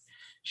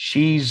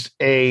 she's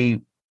a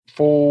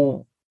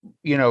full,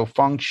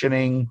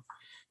 functioning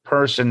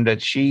person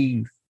that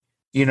she,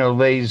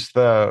 lays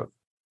the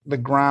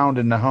ground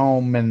in the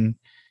home, and,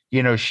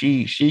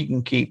 she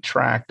can keep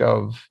track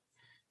of,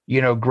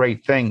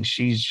 great things.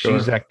 She's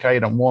that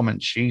kind of woman.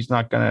 She's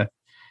not gonna,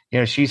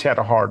 she's had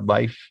a hard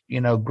life,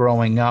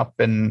 growing up,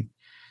 and,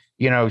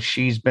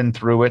 she's been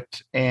through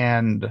it,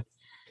 and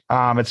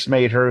it's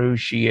made her who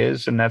she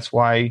is. And that's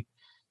why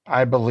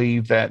I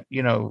believe that,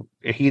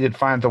 he that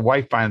finds a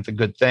wife finds a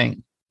good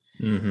thing.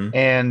 Mm-hmm.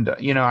 And,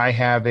 I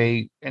have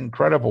a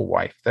incredible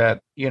wife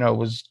that,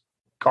 was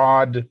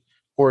God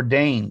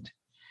ordained.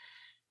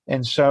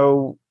 And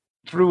so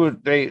through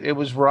it, it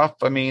was rough.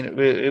 I mean,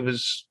 it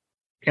was,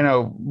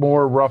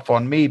 more rough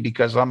on me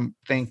because I'm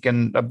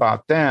thinking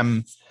about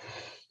them,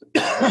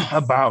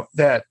 about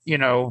that,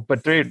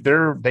 but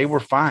they were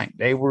fine.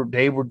 They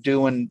were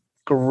doing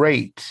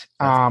great.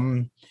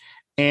 And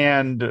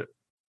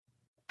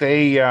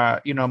they,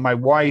 my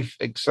wife,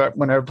 except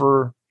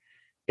whenever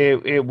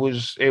it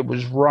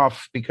was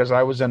rough because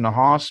I was in the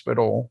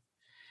hospital,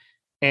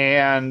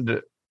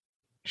 and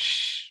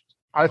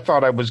I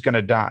thought I was going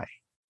to die.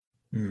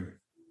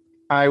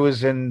 I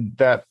was in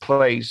that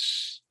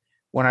place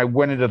when I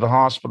went into the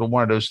hospital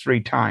one of those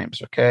 3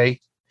 times. Okay.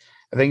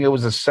 I think it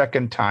was the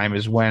second time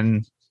is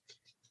when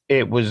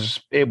it was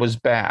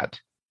bad.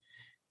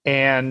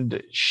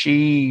 And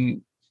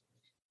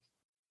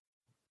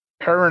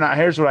her and I,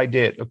 here's what I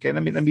did. Okay.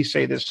 Let me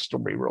say this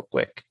story real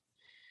quick.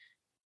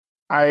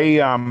 I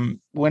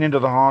went into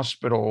the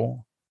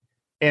hospital,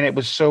 and it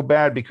was so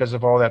bad because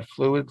of all that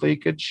fluid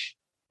leakage.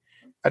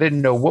 I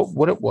didn't know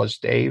what it was,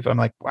 Dave. I'm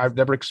like, I've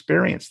never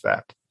experienced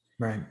that.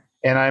 Right.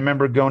 And I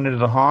remember going into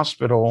the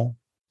hospital,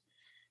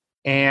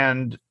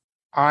 and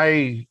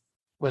I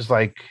was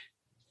like,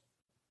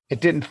 it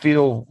didn't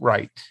feel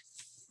right.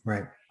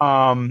 Right.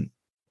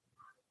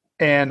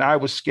 And I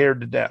was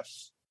scared to death.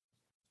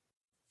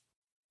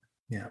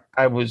 Yeah.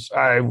 I was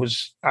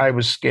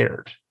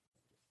scared.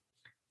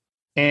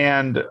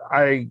 And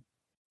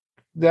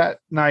that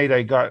night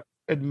I got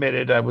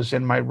admitted. I was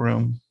in my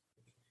room,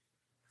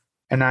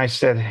 and I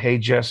said, "Hey,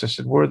 Jess," I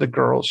said, "where are the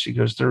girls?" She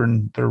goes, "They're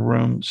in their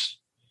rooms."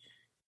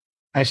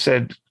 I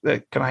said,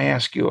 "Can I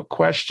ask you a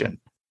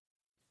question?"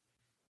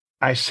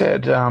 I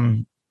said,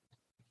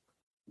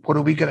 "What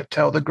are we going to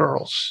tell the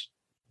girls?"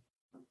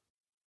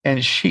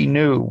 And she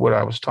knew what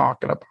I was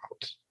talking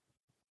about,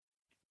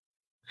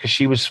 because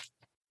she was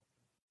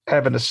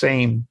having the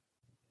same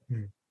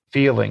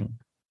feeling.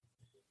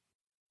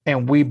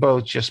 And we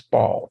both just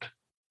bawled.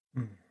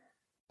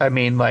 I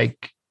mean,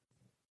 like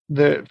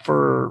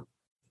for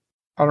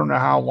I don't know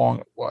how long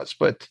it was,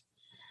 but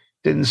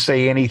didn't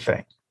say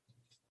anything.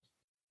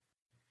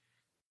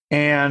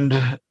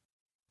 And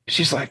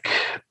she's like,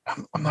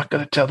 I'm not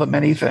going to tell them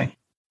anything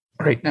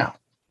right now.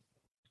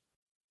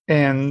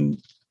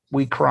 And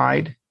we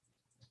cried,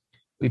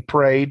 we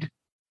prayed,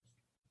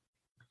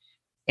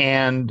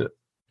 and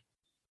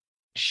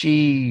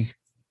she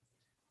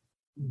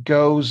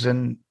goes,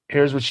 and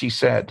here's what she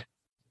said.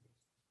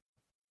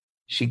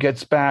 She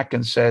gets back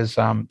and says,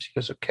 she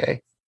goes,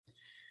 "Okay."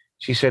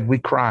 She said, "We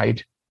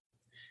cried."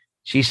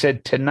 She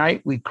said,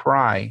 "Tonight we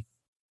cry.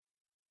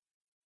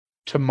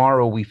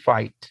 Tomorrow we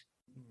fight."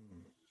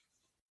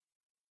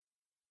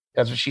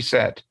 That's what she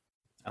said.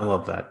 I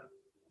love that.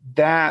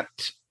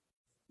 That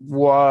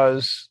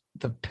was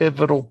the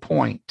pivotal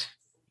point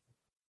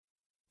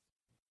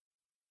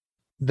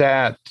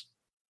that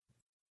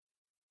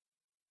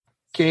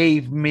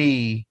gave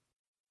me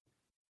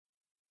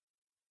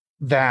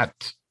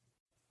that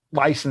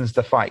license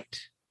to fight.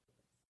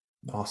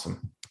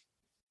 Awesome.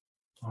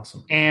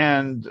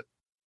 And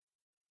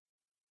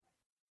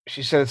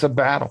she said, it's a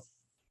battle.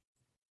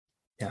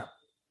 Yeah.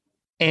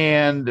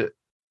 And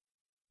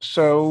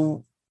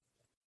so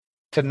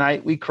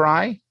tonight we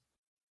cry,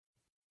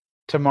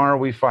 tomorrow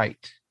we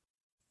fight.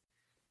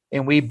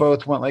 And we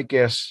both went like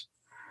this.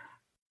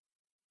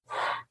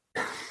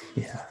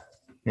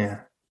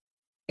 Yeah.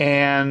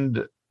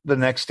 And the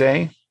next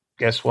day,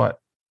 guess what?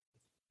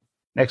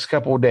 Next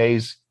couple of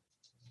days,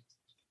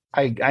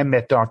 I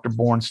met Dr.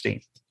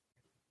 Bornstein.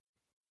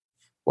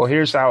 Well,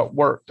 here's how it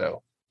worked,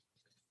 though.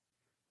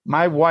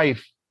 My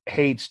wife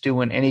hates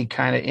doing any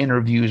kind of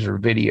interviews or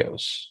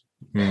videos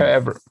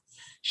ever.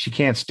 She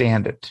can't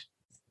stand it.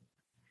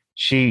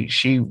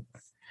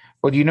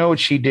 Well, do you know what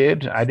she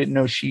did? I didn't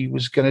know she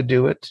was going to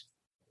do it.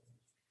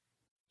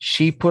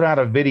 She put out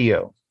a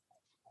video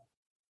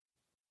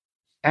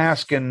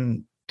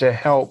asking to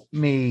help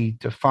me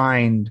to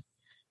find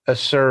a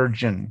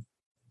surgeon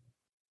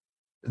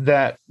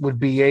that would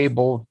be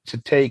able to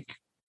take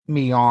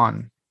me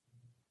on.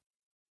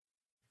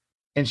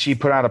 And she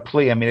put out a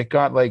plea. I mean, it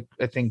got like,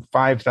 I think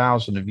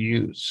 5,000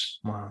 views.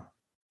 Wow.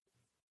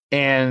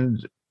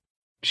 And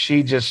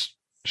she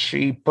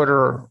put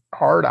her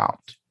heart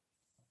out.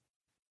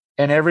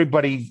 And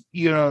everybody,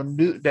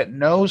 that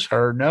knows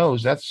her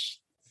knows that's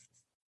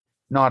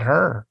not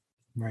her.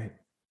 Right.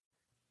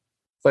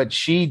 But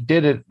she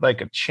did it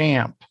like a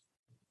champ.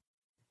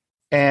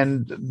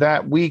 And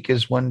that week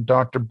is when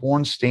Dr.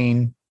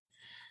 Bornstein,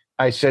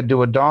 I said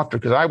to a doctor,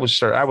 because I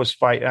was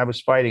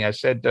fighting. I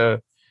said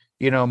to,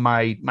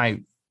 my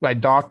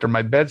doctor,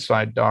 my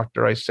bedside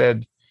doctor, I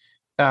said,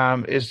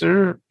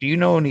 do you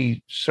know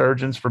any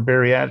surgeons for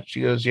bariatrics?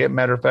 She goes, yeah,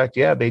 matter of fact,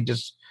 yeah, they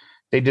just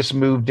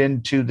moved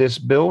into this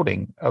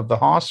building of the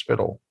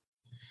hospital.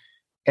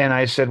 And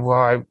I said,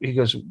 well, he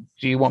goes,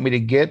 do you want me to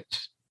get,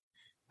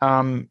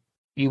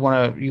 you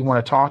want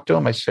to talk to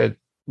him? I said,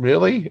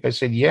 really? I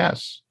said,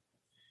 yes.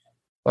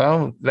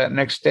 Well, that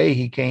next day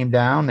he came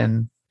down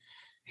and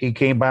he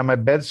came by my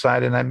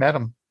bedside and I met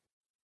him.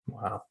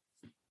 Wow.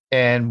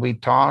 And we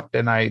talked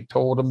and I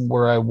told him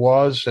where I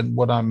was and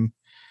what I'm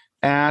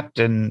at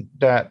and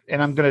I'm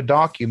going to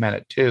document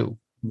it too.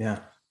 Yeah.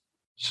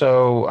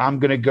 So I'm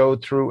going to go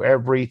through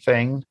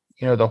everything,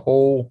 the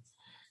whole,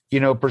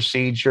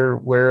 procedure,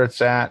 where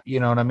it's at, you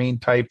know what I mean?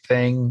 Type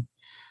thing.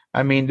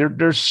 I mean,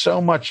 there's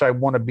so much I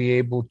want to be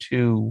able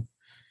to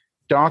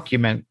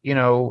document,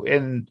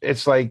 and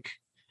it's like,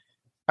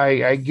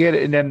 I get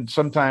it. And then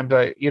sometimes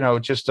it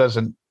just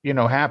doesn't,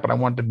 happen. I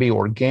want it to be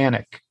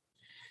organic,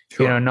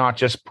 sure. Not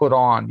just put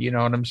on, you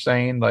know what I'm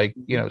saying? Like,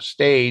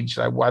 staged.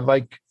 I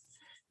like,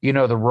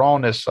 the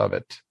rawness of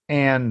it.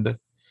 And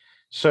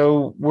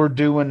so we're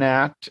doing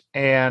that.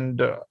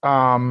 And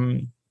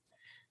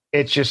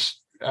it's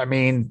just, I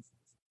mean,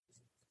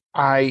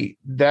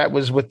 that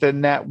was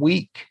within that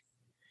week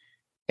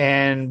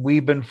and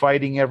we've been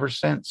fighting ever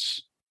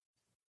since.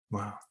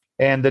 Wow.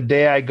 And the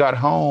day I got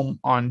home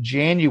on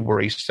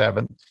January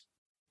 7th,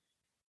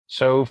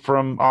 so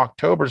from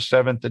October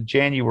 7th to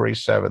January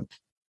 7th,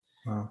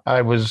 wow.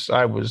 I was,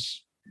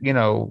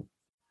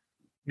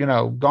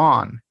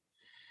 gone.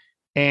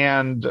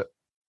 And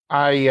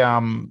I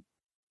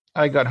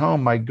got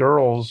home. My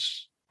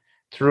girls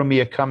threw me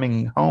a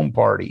coming home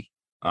party.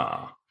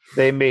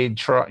 They made,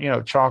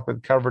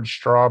 chocolate covered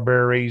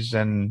strawberries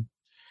and,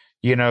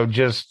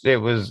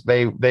 it was,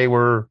 they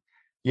were,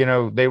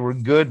 they were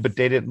good, but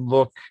they didn't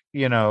look,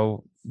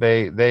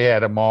 they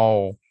had them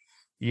all,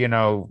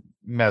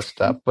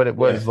 messed up, but it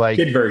was like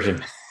kid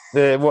version.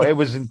 They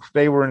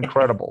were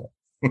incredible.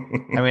 I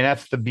mean,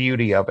 that's the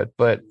beauty of it,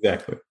 but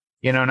exactly.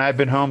 And I've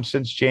been home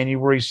since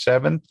January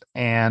 7th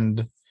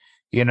and,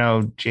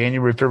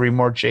 January, February,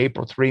 March,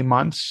 April, 3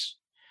 months.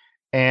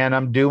 And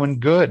I'm doing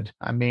good.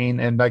 I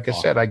mean, and like I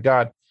said, I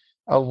got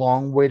a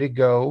long way to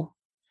go.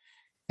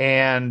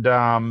 And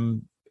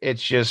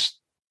it's just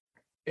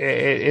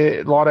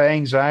a lot of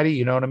anxiety.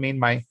 You know what I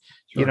mean?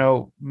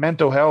 Sure.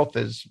 Mental health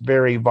is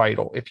very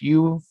vital. If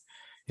you,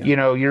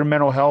 your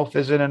mental health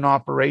isn't an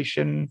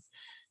operation,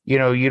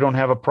 you don't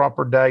have a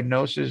proper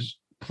diagnosis,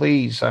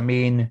 please. I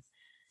mean,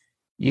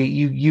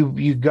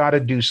 you got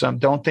to do something.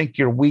 Don't think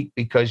you're weak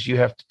because you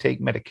have to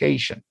take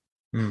medication.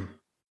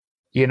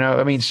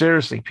 I mean,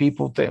 seriously,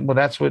 people think, well,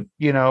 that's what,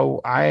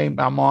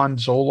 I'm on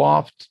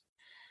Zoloft.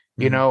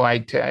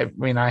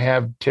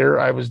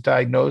 I was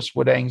diagnosed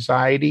with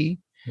anxiety.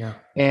 Yeah.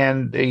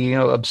 And,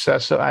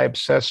 I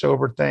obsess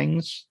over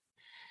things.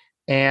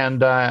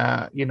 And,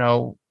 I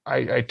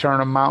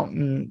turn a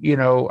mountain,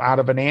 out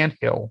of an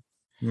anthill,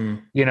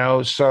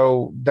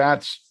 so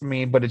that's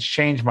me, but it's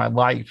changed my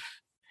life.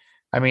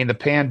 I mean, the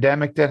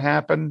pandemic that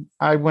happened,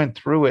 I went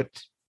through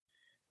it.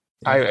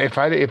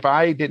 If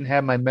I didn't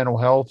have my mental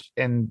health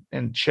in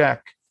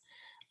check,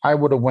 I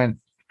would have went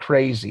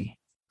crazy.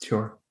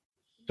 Sure.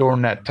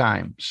 During that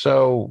time.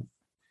 So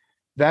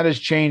that has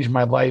changed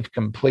my life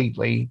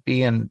completely,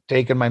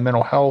 taking my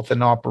mental health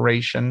in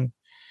operation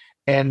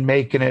and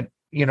making it,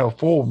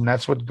 full. And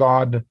that's what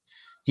God,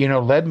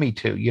 led me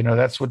to,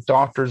 that's what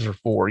doctors are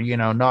for,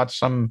 not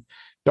some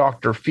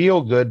doctor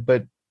feel good,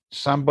 but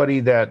somebody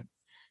that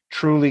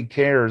truly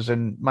cares.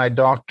 And my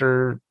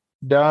doctor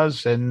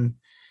does. And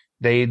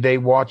they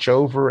watch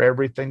over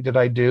everything that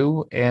I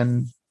do.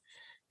 And,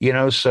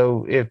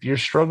 so if you're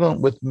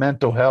struggling with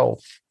mental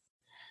health,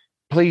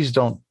 please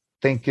don't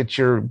think that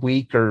you're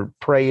weak or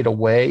pray it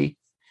away.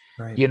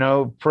 Right.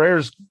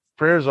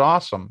 Prayer's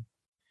awesome.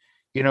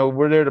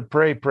 We're there to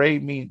pray.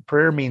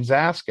 Prayer means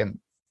asking.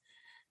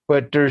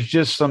 But there's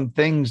just some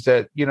things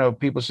that,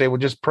 people say, well,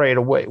 just pray it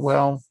away.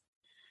 Well,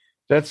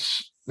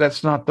 that's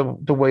not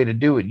the way to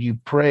do it. You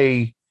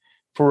pray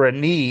for a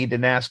need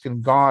and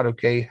asking God,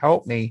 okay,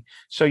 help me.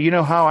 So you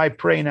know how I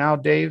pray now,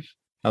 Dave?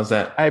 How's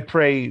that? I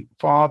pray,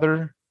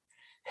 Father,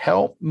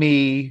 help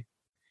me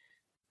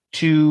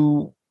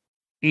to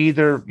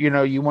either,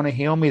 you want to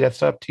heal me,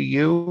 that's up to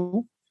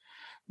you,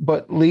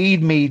 but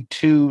lead me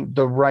to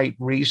the right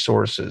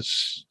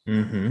resources.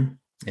 Mm-hmm.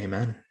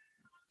 Amen.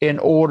 In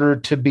order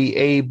to be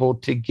able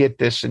to get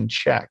this in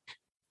check.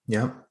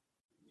 Yep.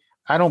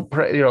 I don't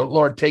pray,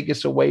 Lord, take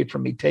us away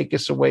from me, take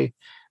us away.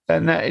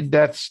 And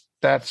that's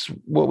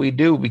what we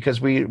do,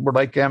 because we're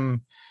like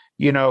them,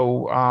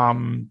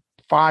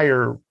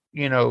 fire,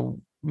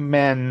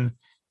 men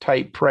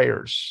type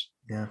prayers.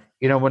 Yeah.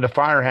 When the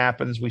fire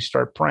happens, we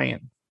start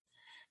praying,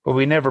 but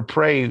we never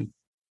pray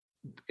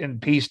in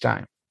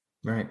peacetime.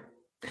 Right.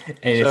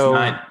 And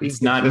so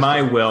it's not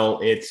my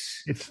will,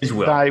 it's his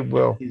will. Thy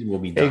will. His will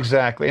be done.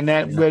 Exactly. And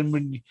that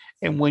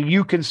when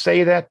you can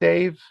say that,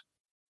 Dave,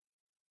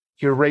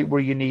 you're right where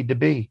you need to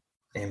be.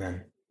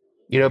 Amen.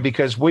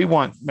 Because we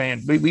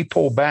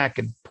pull back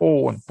and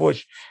pull and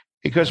push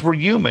because we're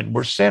human,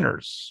 we're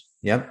sinners.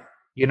 Yep.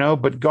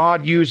 But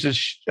God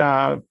uses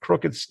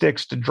crooked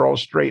sticks to draw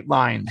straight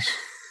lines.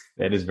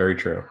 That is very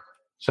true.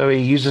 So he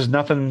uses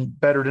nothing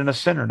better than a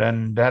sinner,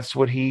 and that's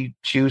what he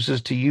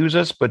chooses to use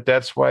us. But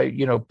that's why,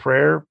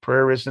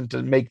 prayer isn't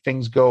to make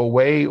things go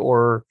away,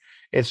 or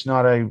it's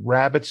not a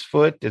rabbit's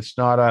foot. It's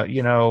not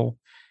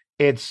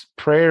it's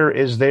prayer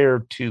is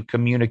there to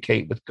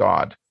communicate with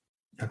God.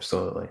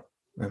 Absolutely.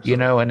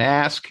 And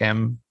ask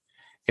him.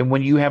 And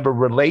when you have a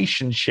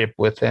relationship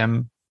with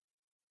him,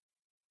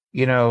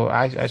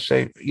 I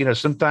say,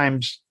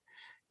 sometimes,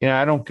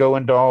 I don't go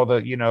into all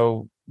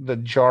the, the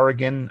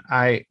jargon.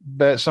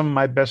 But some of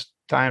my best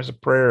times of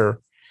prayer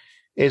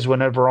is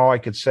whenever all I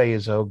could say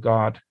is, "Oh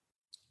God."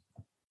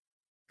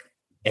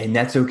 And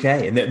that's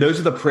okay. And those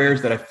are the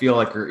prayers that I feel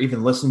like are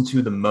even listened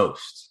to the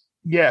most.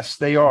 Yes,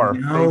 they are. They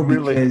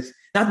really, because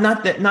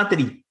not that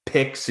he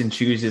picks and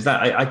chooses.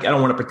 I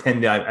don't want to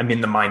pretend that I'm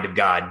in the mind of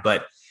God,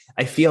 but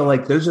I feel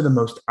like those are the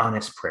most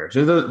honest prayers.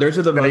 Those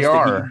are the most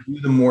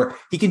that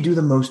he can do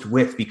the most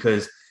with,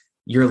 because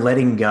you're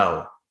letting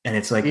go. And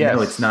it's like,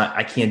 no, it's not.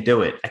 I can't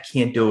do it. I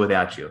can't do it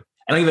without you.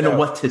 I don't even know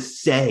what to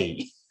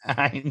say.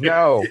 I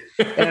know.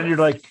 And you're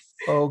like,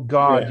 oh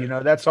God,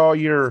 that's all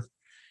you're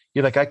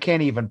like, I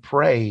can't even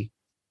pray,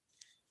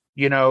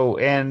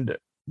 and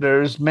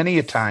there's many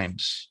a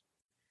times,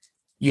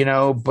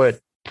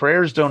 but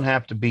prayers don't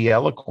have to be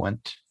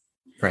eloquent.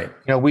 Right.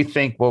 We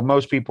think, well,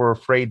 most people are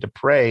afraid to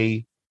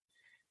pray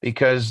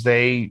because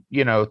they,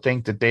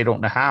 think that they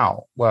don't know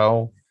how.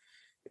 Well,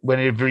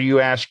 whenever you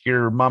ask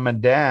your mom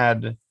and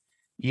dad,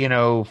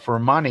 for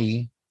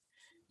money,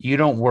 you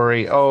don't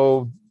worry,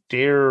 oh,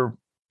 dear,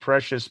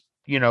 precious,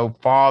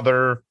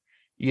 father,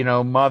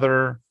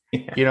 mother,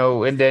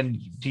 and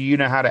then do you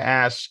know how to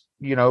ask,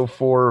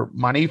 for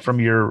money from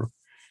your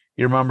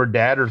mom or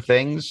dad or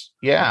things?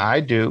 Yeah,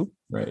 I do.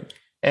 Right.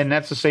 And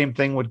that's the same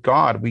thing with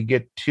God. We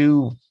get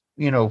too,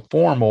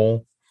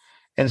 formal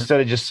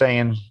instead of just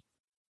saying,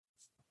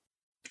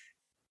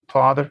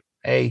 Father,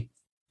 hey,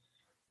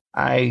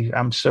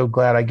 I'm so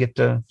glad I get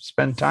to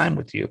spend time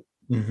with you.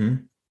 Mm-hmm.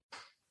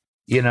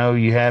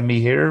 You have me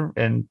here,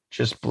 and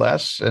just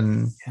bless,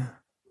 and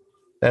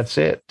that's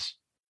it.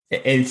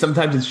 And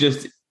sometimes it's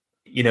just,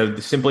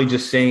 simply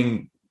just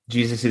saying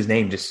Jesus'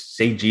 name. Just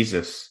say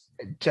Jesus.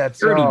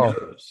 That's all.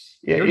 Knows.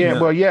 Yeah.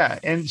 Well, yeah.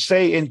 And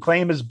say and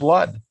claim his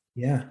blood.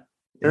 Yeah.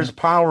 There's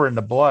power in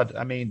the blood.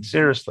 I mean,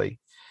 seriously.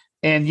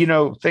 And,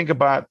 think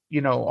about,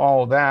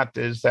 all that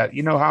is that,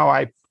 how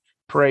I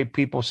pray,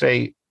 people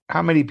say,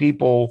 how many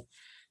people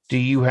do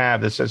you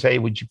have that says, hey,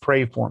 would you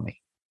pray for me?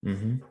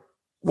 Mm-hmm.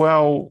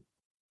 Well,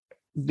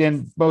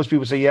 then most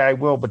people say, yeah, I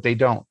will, but they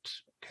don't.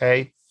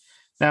 Okay.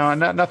 Now,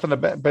 nothing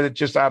about, but it's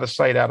just out of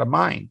sight, out of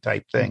mind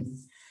type thing. Mm-hmm.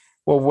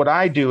 Well, what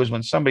I do is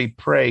when somebody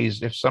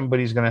prays, if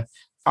somebody's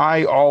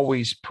I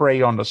always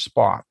pray on the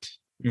spot.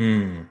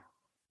 I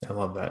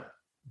love that.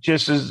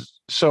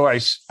 So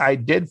I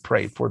did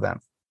pray for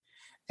them,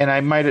 and I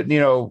might have,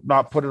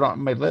 not put it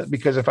on my list,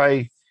 because if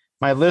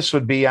my list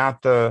would be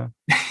out the,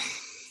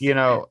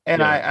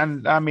 and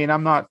I mean,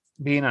 I'm not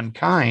being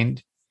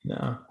unkind.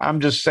 No,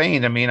 I'm just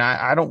saying, I mean,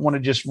 I don't want to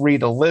just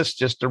read a list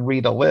just to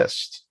read a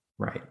list.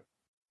 Right.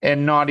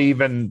 And not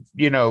even,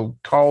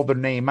 call their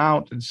name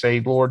out and say,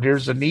 Lord,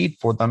 here's a need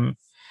for them.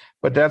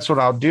 But that's what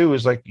I'll do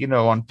is, like,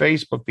 on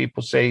Facebook,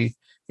 people say,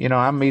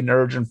 I'm needing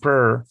urgent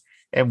prayer.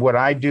 And what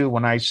I do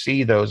when I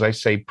see those, I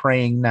say,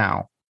 praying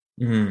now.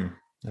 I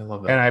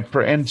love that. And I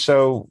pray. And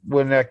so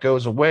when that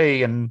goes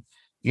away and,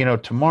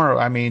 tomorrow,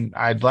 I mean,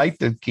 I'd like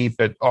to keep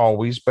it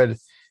always, but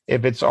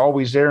if it's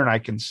always there and I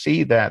can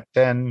see that,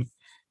 then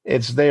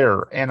it's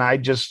there. And I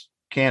just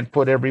can't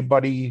put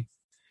everybody,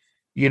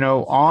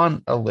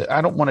 on a list.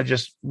 I don't want to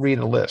just read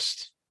a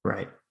list.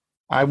 Right.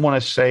 I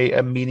want to say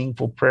a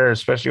meaningful prayer,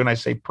 especially when I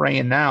say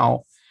praying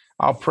now.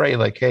 I'll pray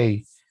like,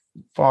 hey,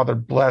 Father,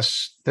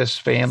 bless this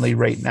family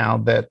right now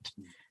that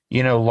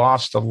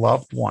lost a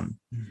loved one.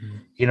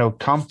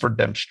 Comfort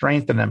them,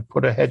 strengthen them,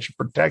 put a hedge of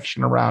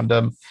protection around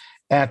them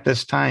at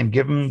this time.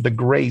 Give them the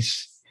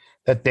grace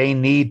that they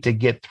need to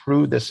get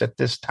through this at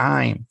this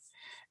time.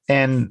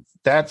 And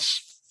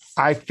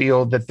I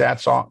feel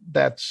that's a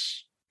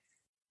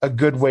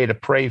good way to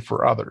pray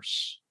for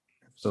others.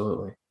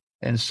 Absolutely.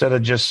 Instead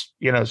of just,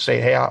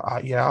 say, hey,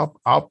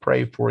 I'll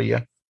pray for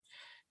you.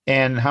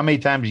 And how many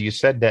times you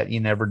said that you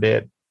never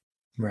did?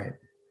 Right.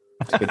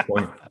 That's a good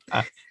point.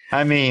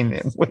 I mean,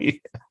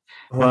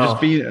 I'm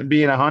just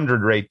being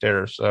 100 right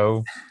there.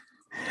 So,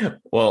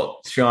 well,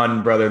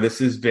 Sean, brother, this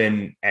has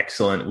been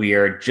excellent. We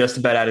are just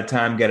about out of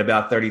time. Got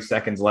about 30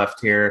 seconds left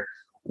here.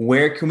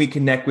 Where can we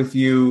connect with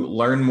you,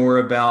 learn more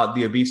about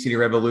the Obesity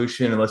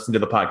Revolution, and listen to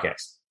the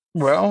podcast?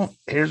 Well,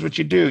 here's what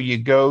you do. You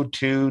go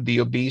to the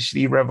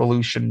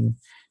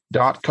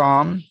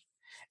obesityrevolution.com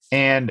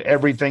and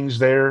everything's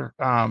there.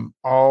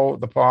 All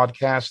the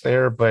podcasts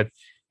there, but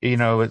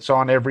it's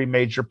on every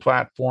major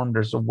platform.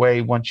 There's a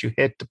way once you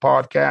hit the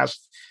podcast,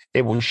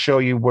 it will show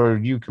you where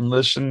you can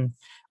listen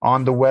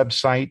on the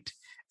website,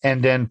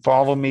 and then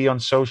follow me on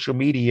social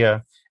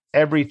media.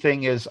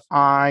 Everything is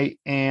I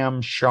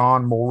am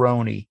Sean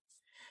Mulroney.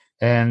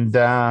 And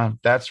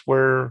that's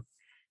where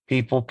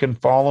people can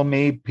follow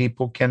me.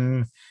 People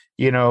can,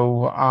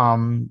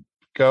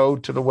 go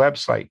to the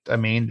website. I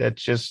mean,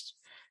 that's just,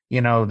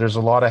 there's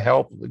a lot of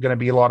help. There's going to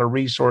be a lot of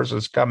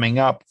resources coming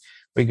up.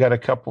 We got a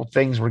couple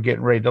things we're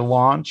getting ready to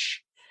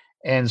launch.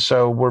 And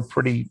so we're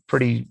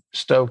pretty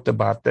stoked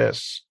about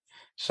this.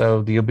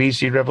 So the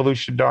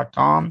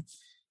obesityrevolution.com,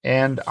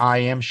 and I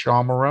am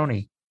Sean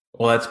Mulroney.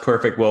 Well, that's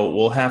perfect. Well,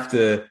 we'll have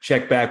to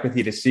check back with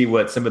you to see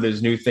what some of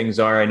those new things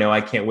are. I know I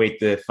can't wait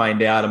to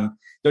find out.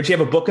 Don't you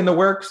have a book in the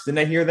works? Didn't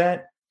I hear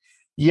that?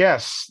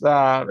 Yes.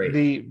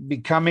 The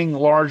Becoming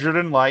Larger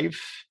Than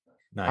Life,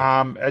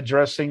 nice.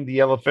 Addressing the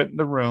elephant in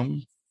the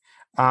room.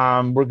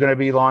 We're going to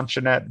be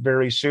launching that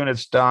very soon.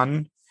 It's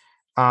done.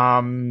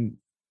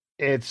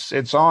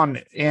 It's on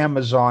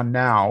Amazon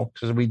now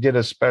because we did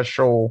a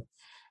special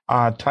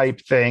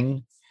type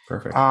thing.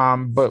 Perfect.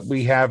 But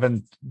we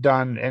haven't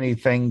done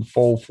anything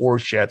full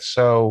force yet.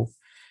 So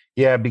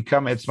yeah,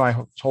 it's my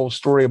whole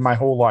story of my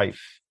whole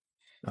life.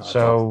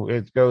 So awesome.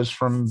 It goes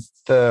from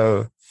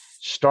the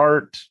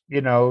start,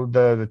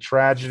 the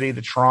tragedy,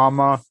 the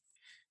trauma,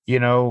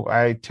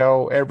 I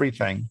tell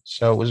everything.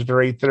 So it was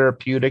very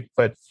therapeutic,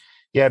 but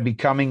yeah,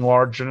 becoming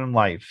larger than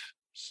life.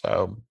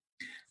 So.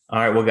 All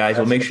right. Well, guys,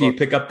 make sure you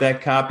pick up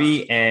that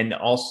copy and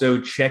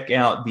also check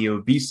out the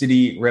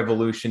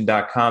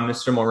obesityrevolution.com.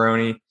 Mr.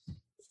 Mulroney,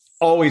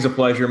 always a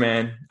pleasure,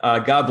 man.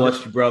 God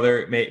bless you,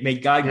 brother. May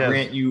God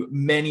grant you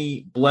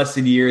many blessed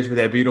years with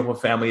that beautiful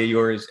family of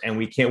yours. And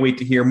we can't wait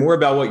to hear more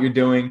about what you're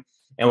doing.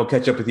 And we'll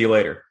catch up with you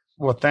later.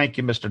 Well, thank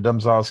you, Mr.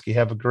 Domzalski.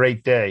 Have a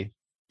great day.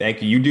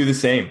 Thank you. You do the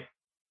same.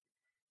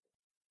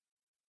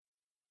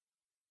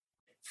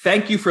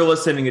 Thank you for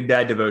listening to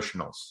Dad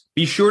Devotionals.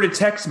 Be sure to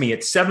text me at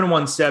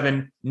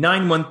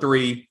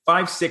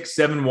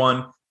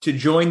 717-913-5671 to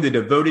join the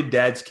Devoted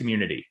Dads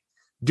community.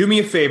 Do me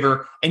a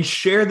favor and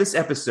share this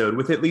episode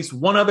with at least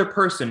one other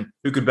person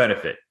who could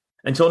benefit.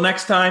 Until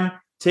next time,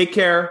 take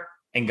care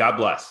and God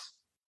bless.